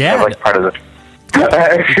 right? Yeah, like part of the.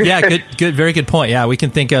 Yeah, good, very good point. Yeah, we can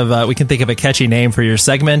think of a catchy name for your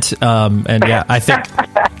segment, and yeah, I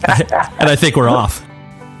think we're off.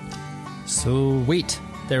 So wait,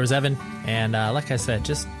 there was Evan, and like I said,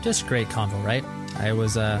 just great convo, right? I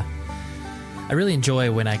really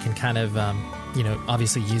enjoy when I can kind of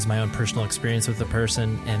obviously use my own personal experience with the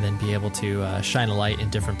person, and then be able to shine a light in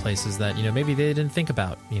different places that maybe they didn't think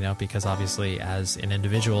about, because obviously as an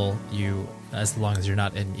individual, as long as you're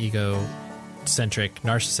not an egocentric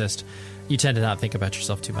narcissist, you tend to not think about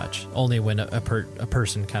yourself too much. Only when a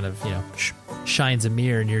person kind of shines a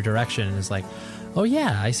mirror in your direction and is like, oh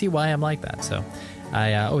yeah, I see why I'm like that. So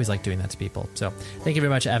I always like doing that to people. So thank you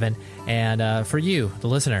very much, Evan. And for you, the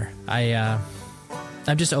listener,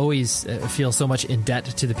 I'm just always feel so much in debt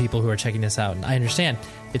to the people who are checking this out. And I understand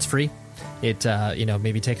it's free. It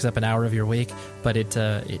maybe takes up an hour of your week, but it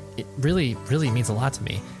really, really means a lot to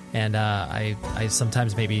me. And I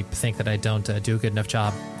sometimes maybe think that I don't do a good enough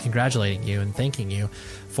job congratulating you and thanking you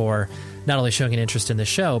for not only showing an interest in the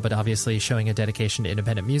show, but obviously showing a dedication to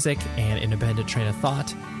independent music and independent train of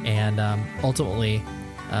thought, and ultimately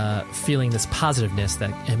feeling this positiveness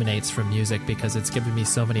that emanates from music, because it's given me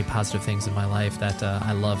so many positive things in my life that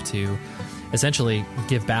I love to essentially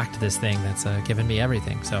give back to this thing that's given me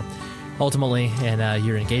everything. So ultimately, and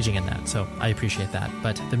you're engaging in that, so I appreciate that.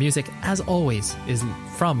 But the music, as always, is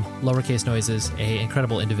from Lowercase Noises, an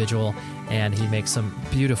incredible individual, and he makes some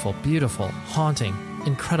beautiful, beautiful, haunting,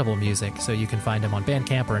 incredible music. So you can find him on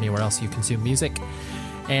Bandcamp or anywhere else you consume music.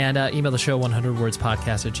 And email the show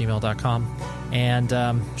 100wordspodcast@gmail.com. And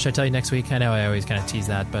should I tell you next week? I know I always kind of tease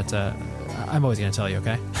that, but I'm always going to tell you,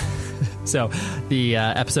 okay? So the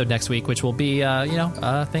episode next week, which will be,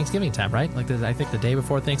 Thanksgiving time, right? I think the day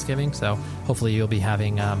before Thanksgiving. So hopefully you'll be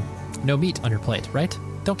having no meat on your plate, right?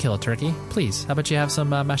 Don't kill a turkey, please. How about you have some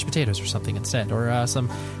mashed potatoes or something instead, or some,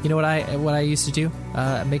 what I used to do,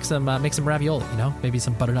 make some ravioli, maybe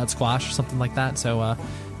some butternut squash or something like that. So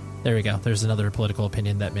there we go. There's another political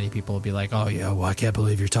opinion that many people will be like, oh yeah, well, I can't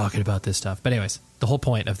believe you're talking about this stuff. But anyways, the whole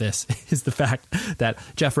point of this is the fact that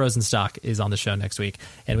Jeff Rosenstock is on the show next week,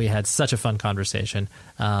 and we had such a fun conversation.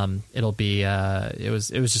 It'll be it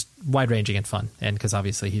was just wide ranging and fun, and because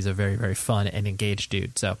obviously he's a very, very fun and engaged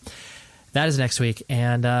dude. So that is next week,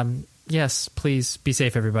 and yes, please be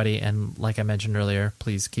safe, everybody. And like I mentioned earlier,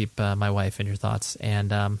 please keep my wife in your thoughts.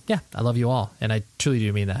 And I love you all. And I truly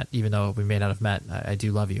do mean that. Even though we may not have met, I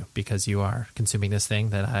do love you, because you are consuming this thing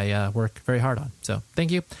that I work very hard on. So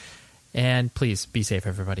thank you. And please be safe,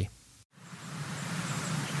 everybody.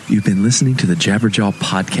 You've been listening to the Jabberjaw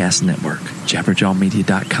Podcast Network,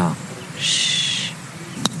 jabberjawmedia.com. Shh.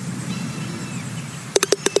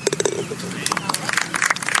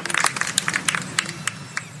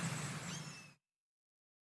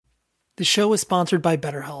 The show is sponsored by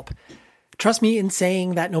BetterHelp. Trust me in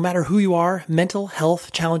saying that no matter who you are, mental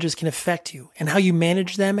health challenges can affect you, and how you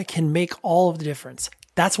manage them can make all of the difference.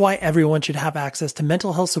 That's why everyone should have access to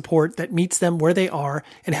mental health support that meets them where they are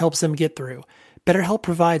and helps them get through. BetterHelp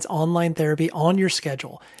provides online therapy on your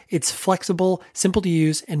schedule. It's flexible, simple to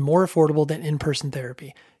use, and more affordable than in-person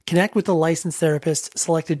therapy. Connect with a licensed therapist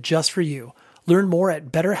selected just for you. Learn more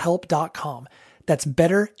at betterhelp.com. That's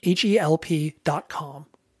betterhelp.com.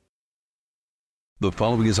 The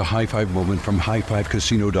following is a high five moment from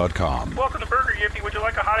highfivecasino.com. Welcome to Burger Yippee. Would you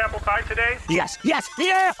like a hot apple pie today? Yes, yeah,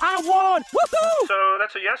 I won! Woohoo! So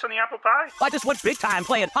that's a yes on the apple pie? I just went big time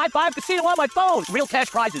playing High Five Casino on my phone. Real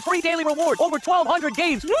cash prizes, free daily rewards, over 1,200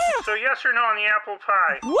 games. Yeah! So yes or no on the apple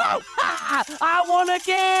pie? Whoa! I won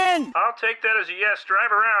again! I'll take that as a yes.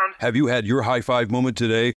 Drive around. Have you had your high five moment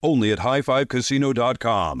today? Only at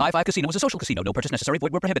highfivecasino.com. High Five Casino is a social casino. No purchase necessary.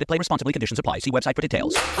 Void where prohibited. Play responsibly. Conditions apply. See website for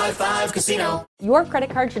details. High Five Casino. Your credit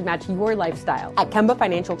card should match your lifestyle. At Kemba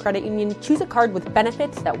Financial Credit Union, choose a card with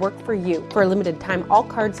benefits that work for you. For a limited time, all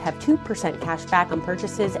cards have 2% cash back on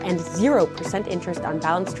purchases and 0% interest on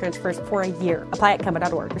balance transfers for a year. Apply at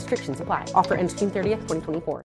Kemba.org. Restrictions apply. Offer ends June 30th, 2024.